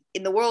of the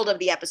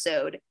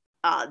episode,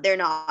 they're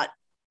not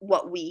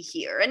what we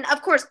hear. And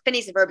of course,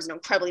 Phineas and Ferb is an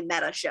incredibly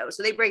meta show,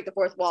 so they break the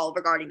fourth wall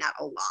regarding that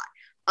a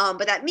lot.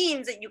 But that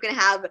means that you can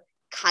have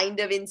kind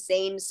of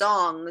insane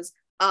songs,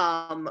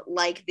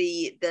 like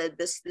the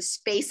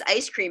space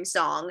ice cream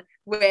song,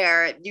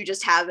 where you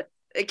just have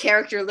a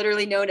character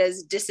literally known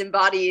as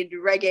disembodied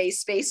reggae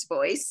space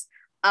voice,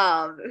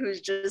 who's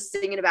just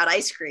singing about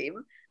ice cream.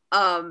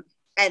 And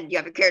you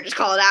have a character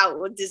call it out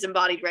with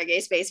disembodied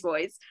reggae space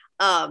voice.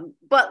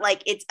 But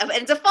like it's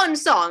a fun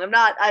song.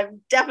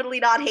 I'm definitely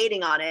not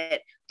hating on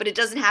it, but it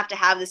doesn't have to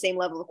have the same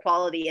level of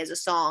quality as a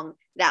song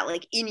that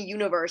like in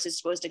universe is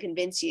supposed to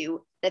convince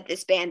you that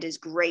this band is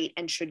great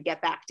and should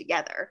get back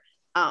together.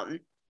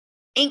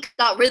 Ain't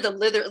Got Rhythm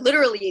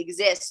literally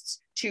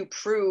exists to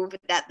prove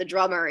that the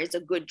drummer is a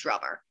good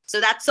drummer. So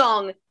that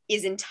song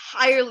is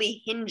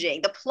entirely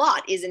hinging, the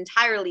plot is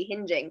entirely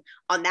hinging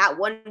on that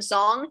one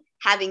song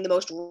having the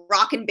most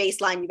rockin'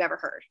 bass line you've ever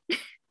heard.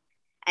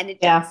 And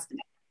it does.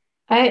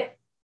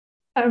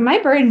 My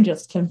brain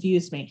just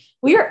confused me.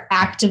 We are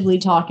actively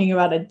talking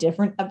about a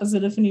different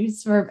episode of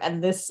Phineas and Ferb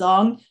and this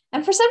song,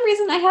 and for some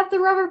reason I have the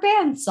rubber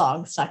band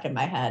song stuck in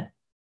my head.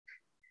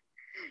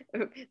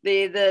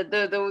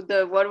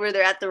 The one where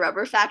they're at the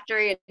rubber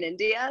factory in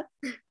India.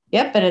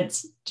 Yep, and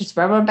it's just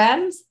rubber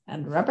bands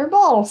and rubber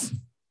balls.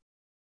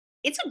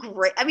 It's a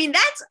great. I mean,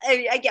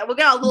 again, we'll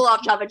get a little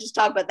off topic. Just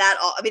talk about that.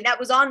 I mean, that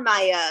was on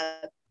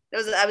my.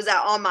 That was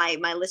on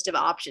my list of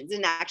options.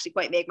 Didn't actually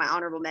quite make my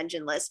honorable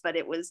mention list, but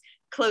it was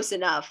close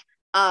enough.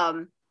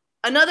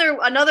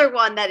 Another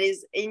one that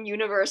is in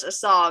universe a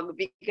song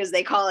because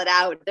they call it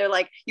out. They're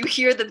like, you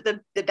hear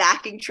the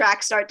backing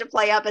track start to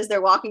play up as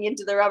they're walking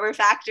into the rubber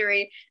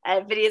factory,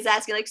 and Phineas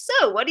asking like,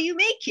 so what do you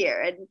make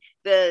here? And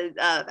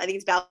I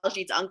think it's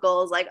Baljeet's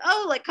uncle is like,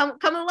 oh, like come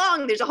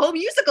along, there's a whole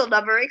musical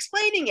number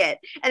explaining it.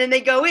 And then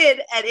they go in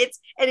and it's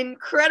an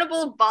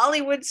incredible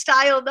Bollywood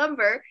style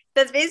number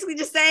that's basically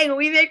just saying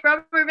we make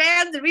rubber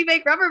bands and we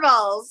make rubber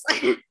balls.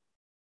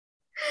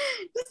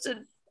 Just a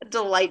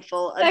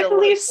delightful. I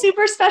believe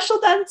super special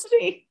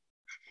density.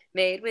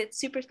 Made with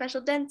super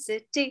special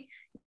density.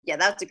 Yeah,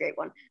 that's a great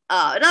one.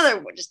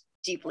 Another one, just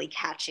deeply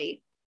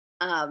catchy.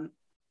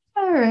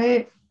 All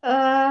right.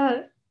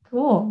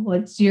 Cool.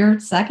 What's your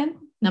second?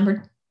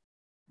 Number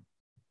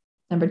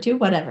two,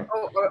 whatever.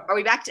 Are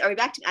we back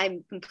to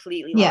I'm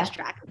completely Yeah. lost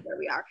track of where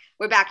we are.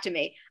 We're back to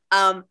me.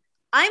 I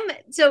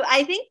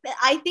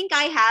think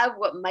I have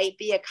what might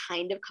be a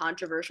kind of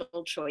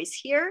controversial choice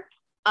here.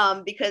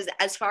 Because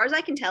as far as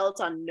I can tell,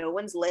 it's on no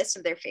one's list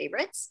of their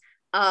favorites.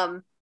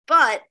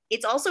 But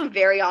it's also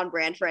very on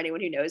brand for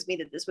anyone who knows me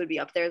that this would be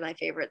up there with my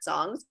favorite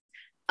songs.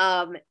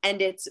 And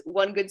it's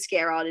One Good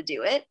Scare Ought to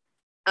Do It,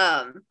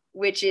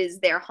 which is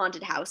their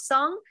haunted house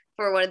song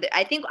for what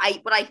I think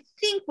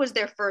was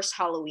their first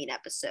Halloween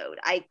episode.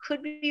 I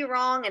could be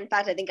wrong. In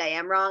fact, I think I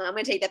am wrong. I'm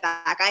going to take that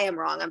back. I am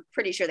wrong. I'm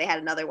pretty sure they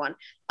had another one.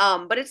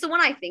 But it's the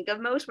one I think of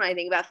most when I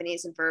think about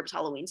Phineas and Ferb's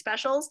Halloween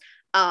specials.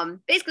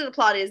 Basically, the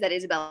plot is that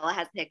Isabella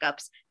has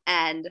hiccups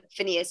and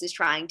Phineas is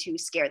trying to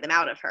scare them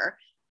out of her.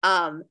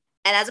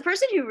 And as a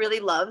person who really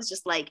loves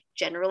just like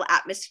general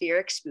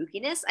atmospheric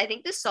spookiness, I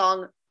think this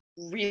song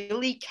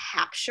really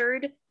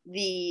captured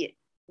the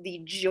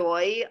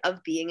joy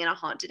of being in a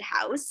haunted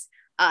house.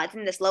 It's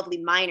in this lovely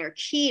minor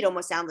key. It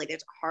almost sounds like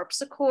there's a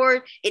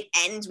harpsichord. It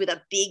ends with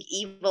a big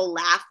evil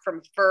laugh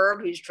from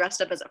Ferb, who's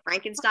dressed up as a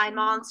Frankenstein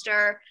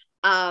monster.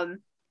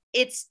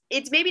 It's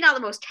maybe not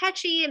the most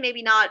catchy, and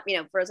maybe not,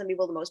 for some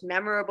people the most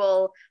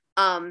memorable.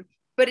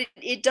 But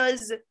it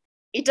does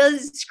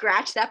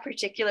scratch that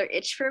particular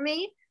itch for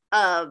me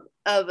of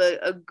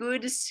a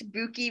good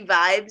spooky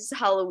vibes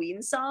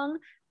Halloween song.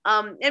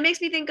 It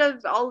makes me think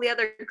of all the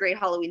other great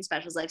Halloween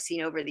specials I've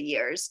seen over the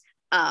years.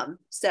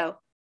 So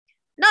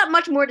not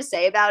much more to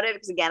say about it,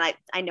 because again,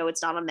 I know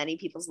it's not on many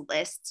people's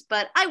lists,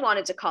 but I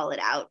wanted to call it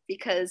out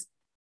because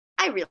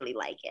I really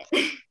like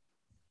it.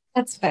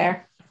 That's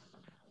fair.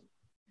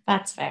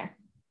 That's fair.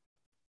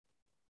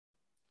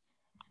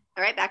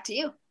 All right, back to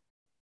you.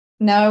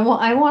 Now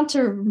I want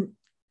to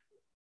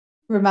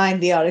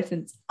remind the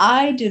audience,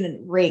 I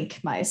didn't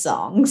rank my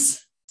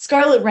songs.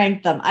 Scarlett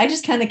ranked them. I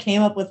just kind of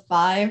came up with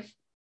 5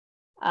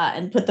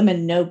 and put them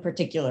in no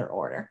particular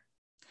order.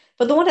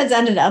 But the one that's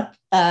ended up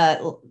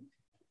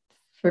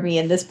for me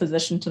in this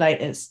position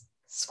tonight is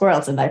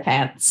Squirrels in My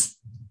Pants.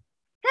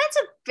 That's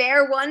a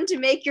fair one to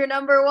make your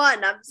number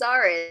one. I'm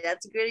sorry.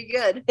 That's pretty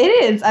good.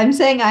 It is. I'm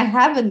saying I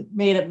haven't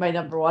made it my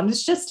number one.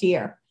 It's just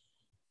here.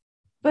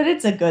 But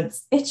it's a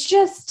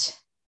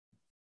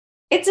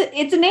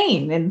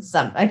inane in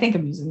some, I think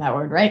I'm using that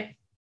word, right?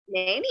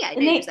 Inane? Yeah, I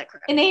did use that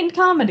correctly. Inane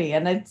comedy.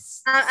 And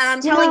it's... And I'm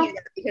telling you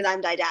that because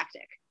I'm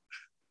didactic.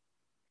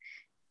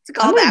 It's a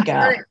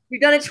callback.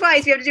 We've done it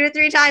twice. We have to do it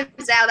 3 times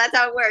now. That's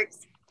how it works.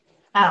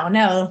 I don't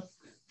know.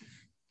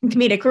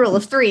 Comedic rule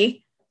of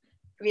 3.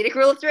 Comedic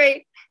rule of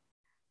 3.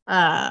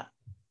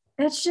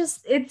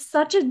 It's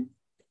such a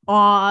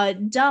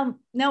dumb...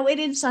 No, it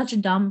is such a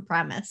dumb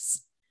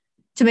premise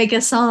to make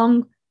a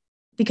song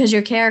because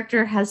your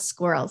character has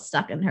squirrels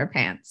stuck in her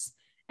pants.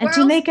 And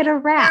to make it a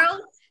rap.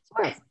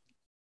 Squirrels.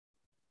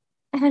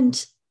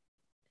 And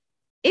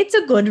it's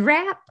a good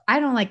rap. I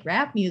don't like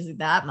rap music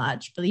that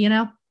much, but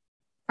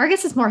or I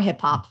guess it's more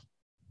hip hop.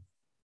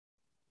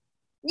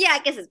 Yeah, I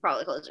guess it's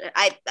probably closer.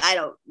 I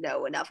don't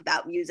know enough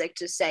about music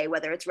to say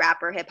whether it's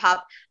rap or hip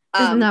hop.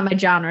 This is not my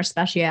genre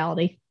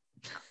speciality.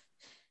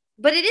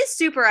 But it is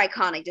super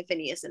iconic to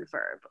Phineas and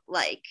Ferb.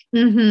 Like,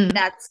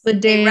 that's the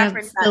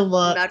dance, the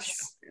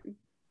looks,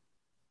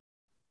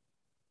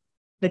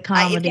 the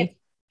comedy.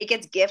 It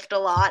gets gifted a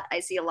lot. I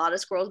see a lot of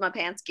Squirrels in My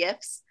Pants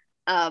gifs.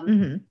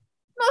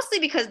 Mostly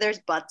because there's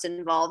butts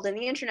involved, and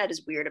the internet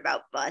is weird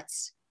about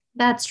butts.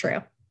 That's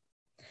true.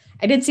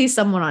 I did see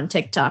someone on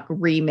TikTok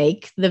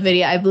remake the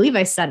video. I believe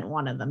I sent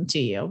one of them to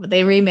you, but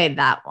they remade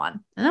that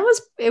one. And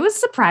it was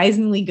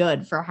surprisingly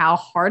good for how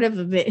hard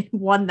of a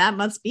one that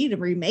must be to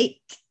remake,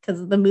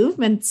 because the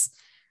movements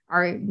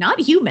are not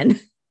human.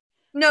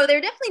 No, they're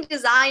definitely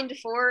designed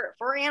for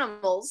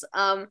animals.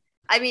 I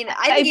think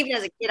even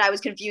as a kid, I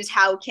was confused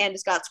how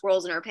Candace got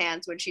squirrels in her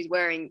pants when she's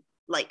wearing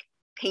like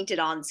painted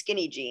on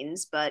skinny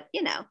jeans, but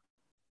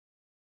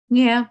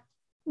Yeah,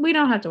 we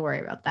don't have to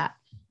worry about that.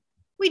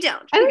 We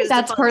don't. I think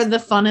that's part of the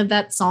fun of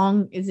that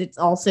song is it's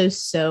also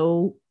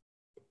so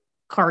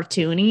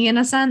cartoony in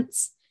a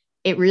sense.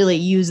 It really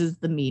uses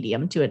the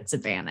medium to its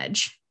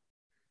advantage.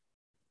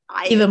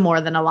 Even more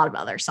than a lot of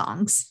other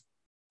songs.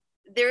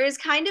 There is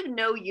kind of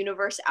no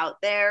universe out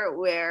there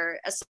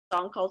where a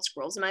song called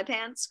Squirrels in My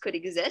Pants could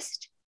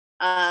exist.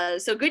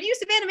 So good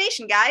use of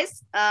animation,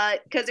 guys,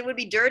 because it would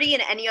be dirty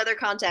in any other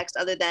context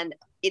other than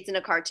it's in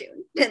a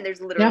cartoon and there's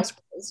literal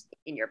squirrels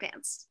in your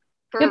pants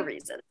for a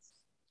reason.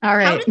 All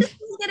right. How did this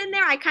get in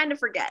there? I kind of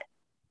forget.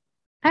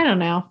 I don't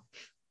know.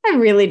 I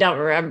really don't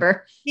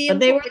remember. But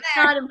they were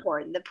there. Not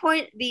important. The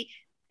point,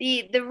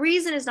 the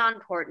reason is not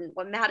important.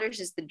 What matters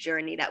is the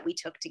journey that we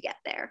took to get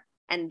there.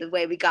 And the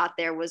way we got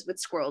there was with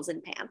squirrels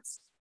in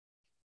pants.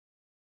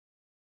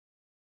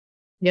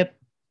 Yep.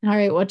 All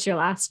right. What's your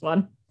last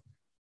one?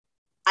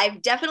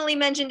 I've definitely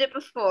mentioned it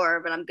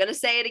before, but I'm going to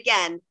say it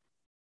again.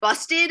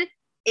 Busted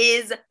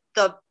is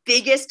the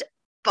biggest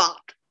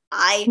bop.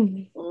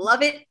 I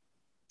love it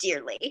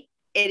dearly.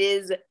 It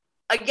is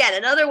again,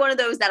 another one of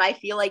those that I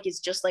feel like is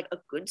just like a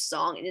good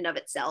song in and of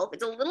itself.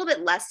 It's a little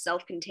bit less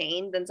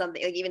self-contained than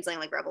something like even something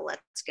like Rebel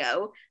Let's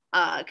Go,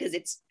 because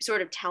it's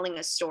sort of telling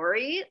a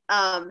story.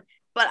 But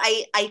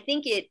I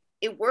think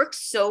it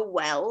works so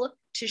well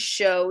to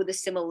show the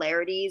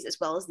similarities as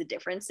well as the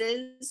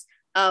differences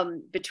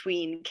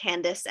between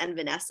Candace and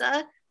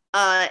Vanessa.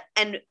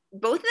 And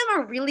both of them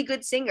are really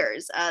good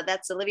singers.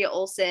 That's Olivia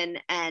Olson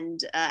and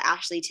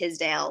Ashley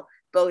Tisdale,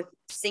 both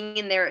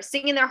singing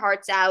their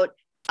hearts out.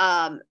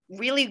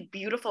 Really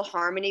beautiful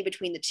harmony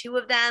between the two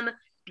of them.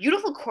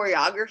 Beautiful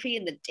choreography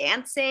in the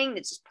dancing.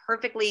 It's just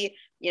perfectly,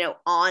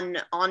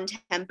 on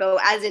tempo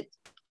as it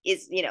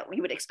is. You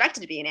would expect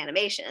it to be an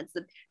animation. It's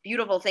the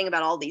beautiful thing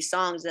about all these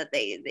songs that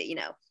they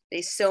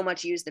so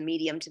much use the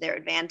medium to their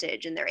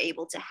advantage, and they're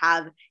able to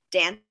have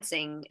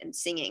dancing and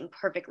singing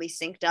perfectly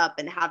synced up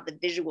and have the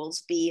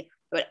visuals be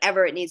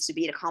whatever it needs to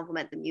be to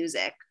complement the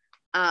music.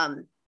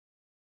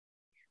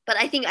 But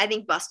I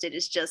think Busted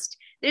is just,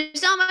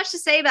 there's not much to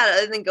say about it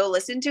other than go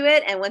listen to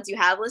it. And once you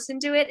have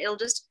listened to it, it'll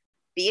just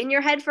be in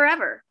your head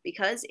forever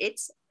because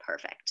it's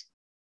perfect.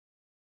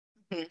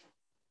 Mm-hmm.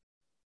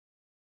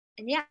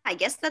 And yeah, I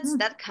guess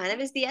that kind of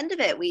is the end of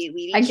it. We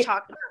each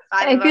talked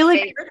about 5 of our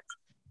favorites.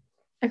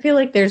 I feel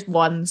like there's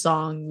one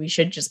song we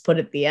should just put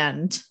at the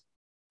end.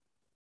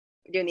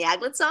 You're doing the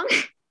Aglet song?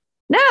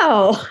 No,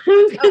 I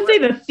was going to say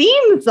the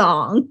theme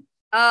song.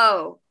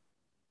 Oh.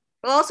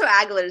 Well, also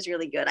Aglet is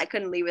really good. I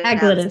couldn't leave it.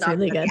 Aglet is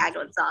really good. The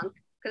Aglet song,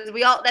 because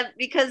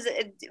because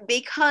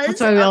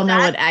that's why we all know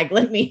what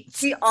Aglet means.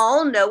 We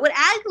all know what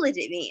Aglet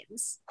it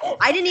means.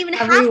 I didn't even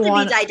have to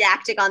be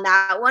didactic on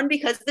that one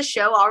because the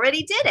show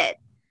already did it.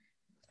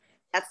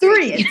 That's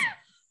 3.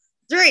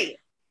 3.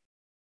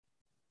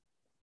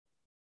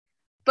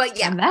 But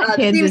yeah, and that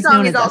the theme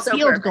song is also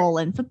field perfect. Goal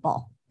in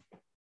football.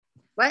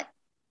 What?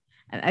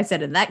 And I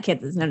said, and that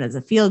kid is known as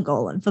a field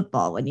goal in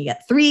football when you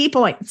get 3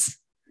 points.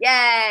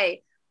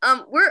 Yay!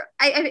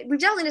 We've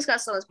definitely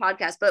discussed on this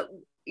podcast, but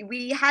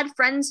we had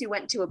friends who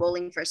went to a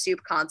Bowling for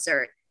Soup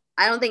concert.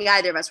 I don't think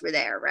either of us were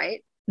there,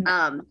 right?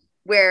 No.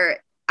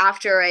 Where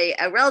after a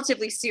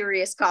relatively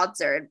serious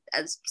concert,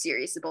 as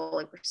serious as a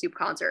Bowling for Soup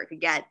concert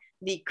could get,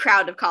 the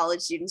crowd of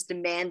college students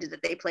demanded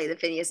that they play the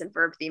Phineas and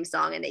Ferb theme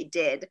song, and they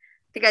did. I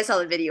think I saw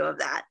the video of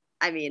that.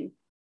 I mean,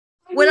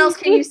 what else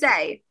can you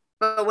say?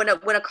 But when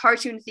a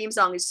cartoon theme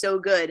song is so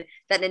good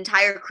that an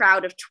entire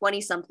crowd of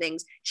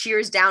 20-somethings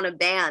cheers down a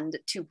band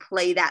to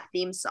play that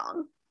theme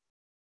song.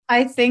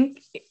 I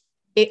think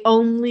it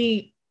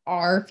only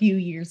our few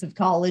years of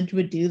college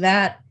would do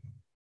that.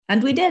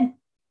 And we did.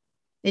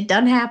 It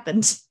done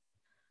happened.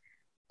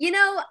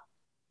 I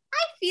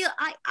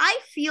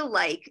feel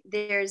like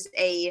there's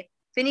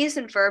Phineas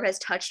and Ferb has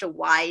touched a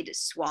wide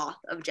swath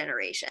of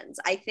generations.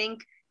 I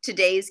think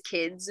today's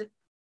kids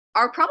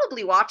are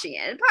probably watching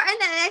it. And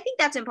I think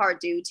that's in part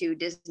due to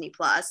Disney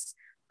Plus.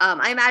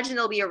 I imagine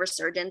there'll be a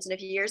resurgence in a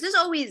few years. There's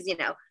always,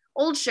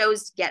 old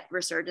shows get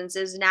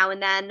resurgences now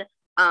and then.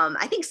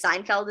 I think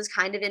Seinfeld is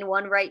kind of in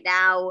one right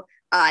now.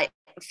 A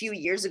few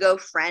years ago,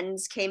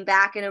 Friends came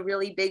back in a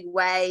really big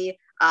way.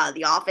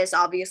 The Office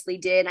obviously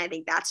did. I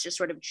think that's just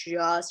sort of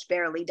just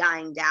barely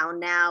dying down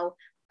now.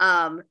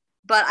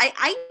 But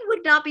I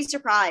would not be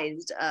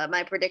surprised.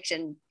 My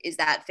prediction is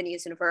that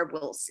Phineas and Ferb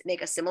will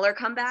make a similar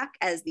comeback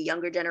as the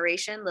younger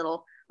generation,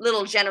 little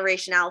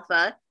Generation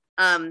Alpha,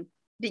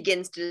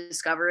 begins to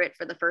discover it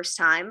for the first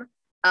time.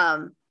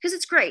 Because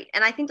it's great.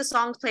 And I think the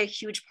songs play a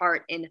huge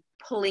part in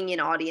pulling in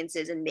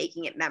audiences and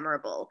making it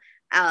memorable.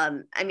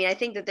 I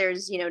think that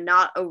there's,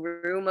 not a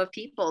room of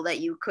people that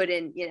you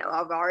couldn't,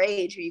 of our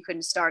age, who you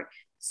couldn't start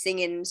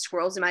singing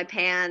Squirrels in My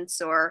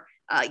Pants or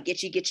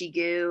Gitchy Gitchy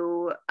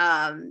Goo,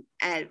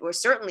 or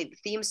certainly the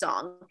theme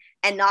song,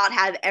 and not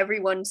have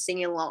everyone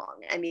singing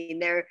along. I mean,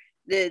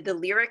 the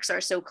lyrics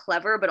are so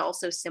clever, but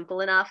also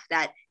simple enough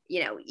that,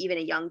 even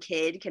a young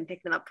kid can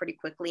pick them up pretty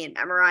quickly and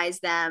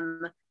memorize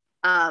them.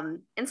 And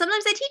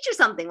sometimes they teach you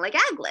something like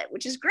Aglet,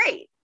 which is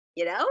great.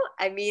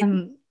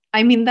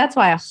 That's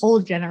why a whole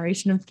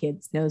generation of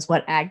kids knows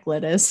what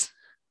Aglet is.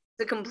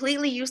 It's a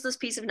completely useless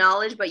piece of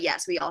knowledge, but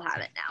yes, we all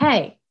have it now.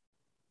 Hey,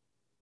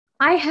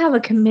 I have a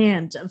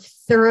command of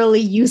thoroughly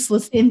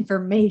useless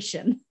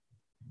information.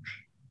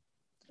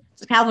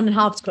 It's a Calvin and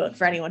Hobbes quote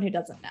for anyone who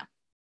doesn't know.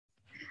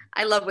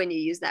 I love when you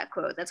use that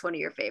quote. That's one of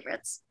your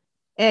favorites.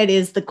 It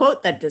is the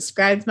quote that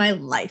describes my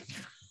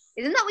life.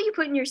 Isn't that what you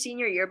put in your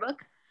senior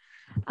yearbook?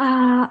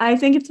 I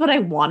think it's what I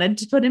wanted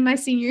to put in my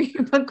senior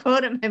yearbook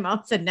quote, and my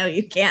mom said, no,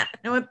 you can't.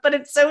 But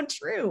it's so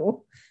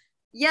true.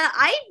 Yeah,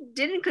 I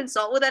didn't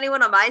consult with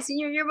anyone on my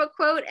senior yearbook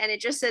quote, and it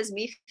just says,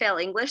 me fail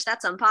English,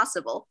 that's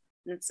impossible.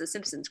 And it's a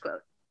Simpsons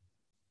quote.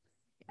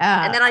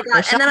 And then I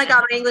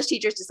got my English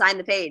teachers to sign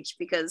the page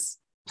because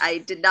I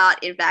did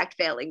not, in fact,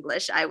 fail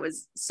English. I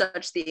was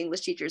such the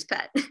English teacher's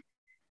pet.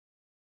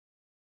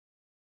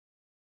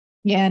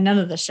 Yeah, none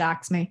of this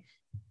shocks me.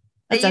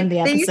 Let's end the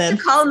episode. They used to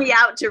call me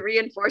out to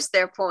reinforce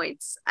their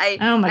points.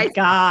 Oh my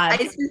God.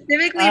 I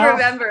specifically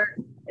remember.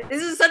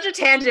 This is such a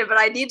tangent, but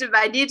I need to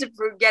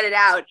get it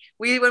out.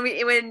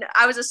 When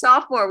I was a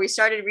sophomore, we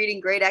started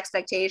reading Great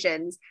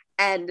Expectations,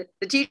 And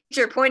the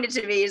teacher pointed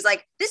to me. He's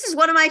like, "This is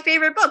one of my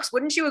favorite books.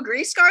 Wouldn't you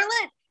agree,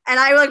 Scarlett?" And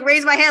I like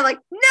raised my hand like,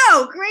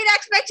 "No, Great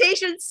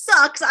Expectations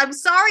sucks. I'm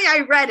sorry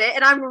I read it.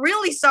 And I'm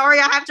really sorry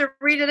I have to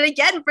read it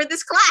again for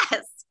this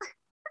class." I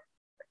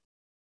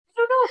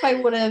don't know if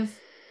I would have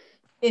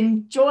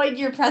enjoyed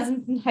your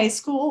presence in high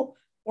school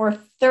or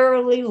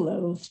thoroughly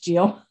loathed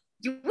you.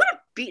 You would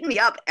have beaten me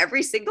up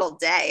every single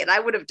day and I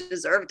would have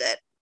deserved it.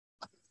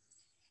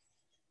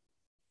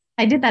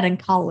 I did that in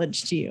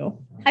college to you.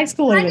 High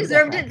school. I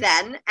deserved it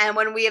then. And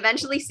when we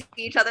eventually see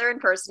each other in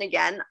person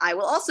again, I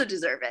will also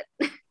deserve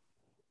it.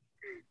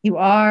 You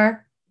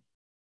are.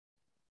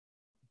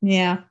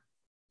 Yeah.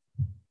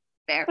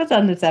 Fair. Let's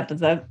end this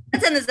episode.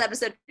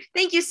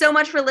 Thank you so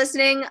much for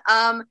listening.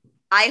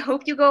 I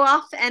hope you go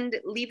off and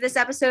leave this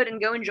episode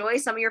and go enjoy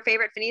some of your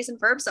favorite Phineas and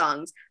Ferb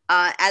songs.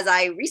 As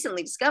I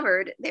recently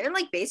discovered, they're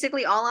like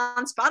basically all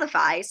on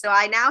Spotify. So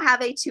I now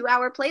have a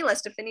 2-hour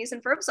playlist of Phineas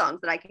and Ferb songs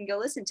that I can go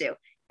listen to.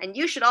 And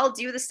you should all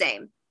do the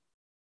same.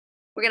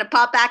 We're going to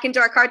pop back into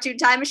our cartoon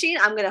time machine.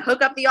 I'm going to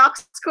hook up the aux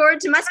cord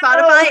to my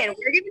Spotify and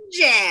we're going to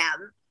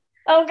jam.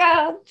 Oh,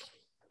 God.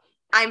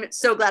 I'm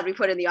so glad we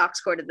put in the aux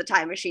cord of the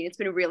time machine. It's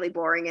been really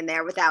boring in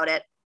there without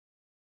it.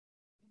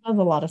 That was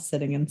a lot of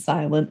sitting in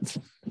silence.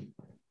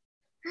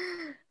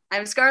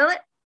 I'm Scarlett.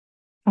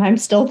 I'm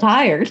still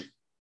tired.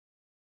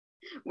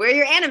 We're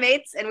your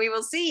animates, and we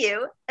will see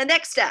you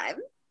next time.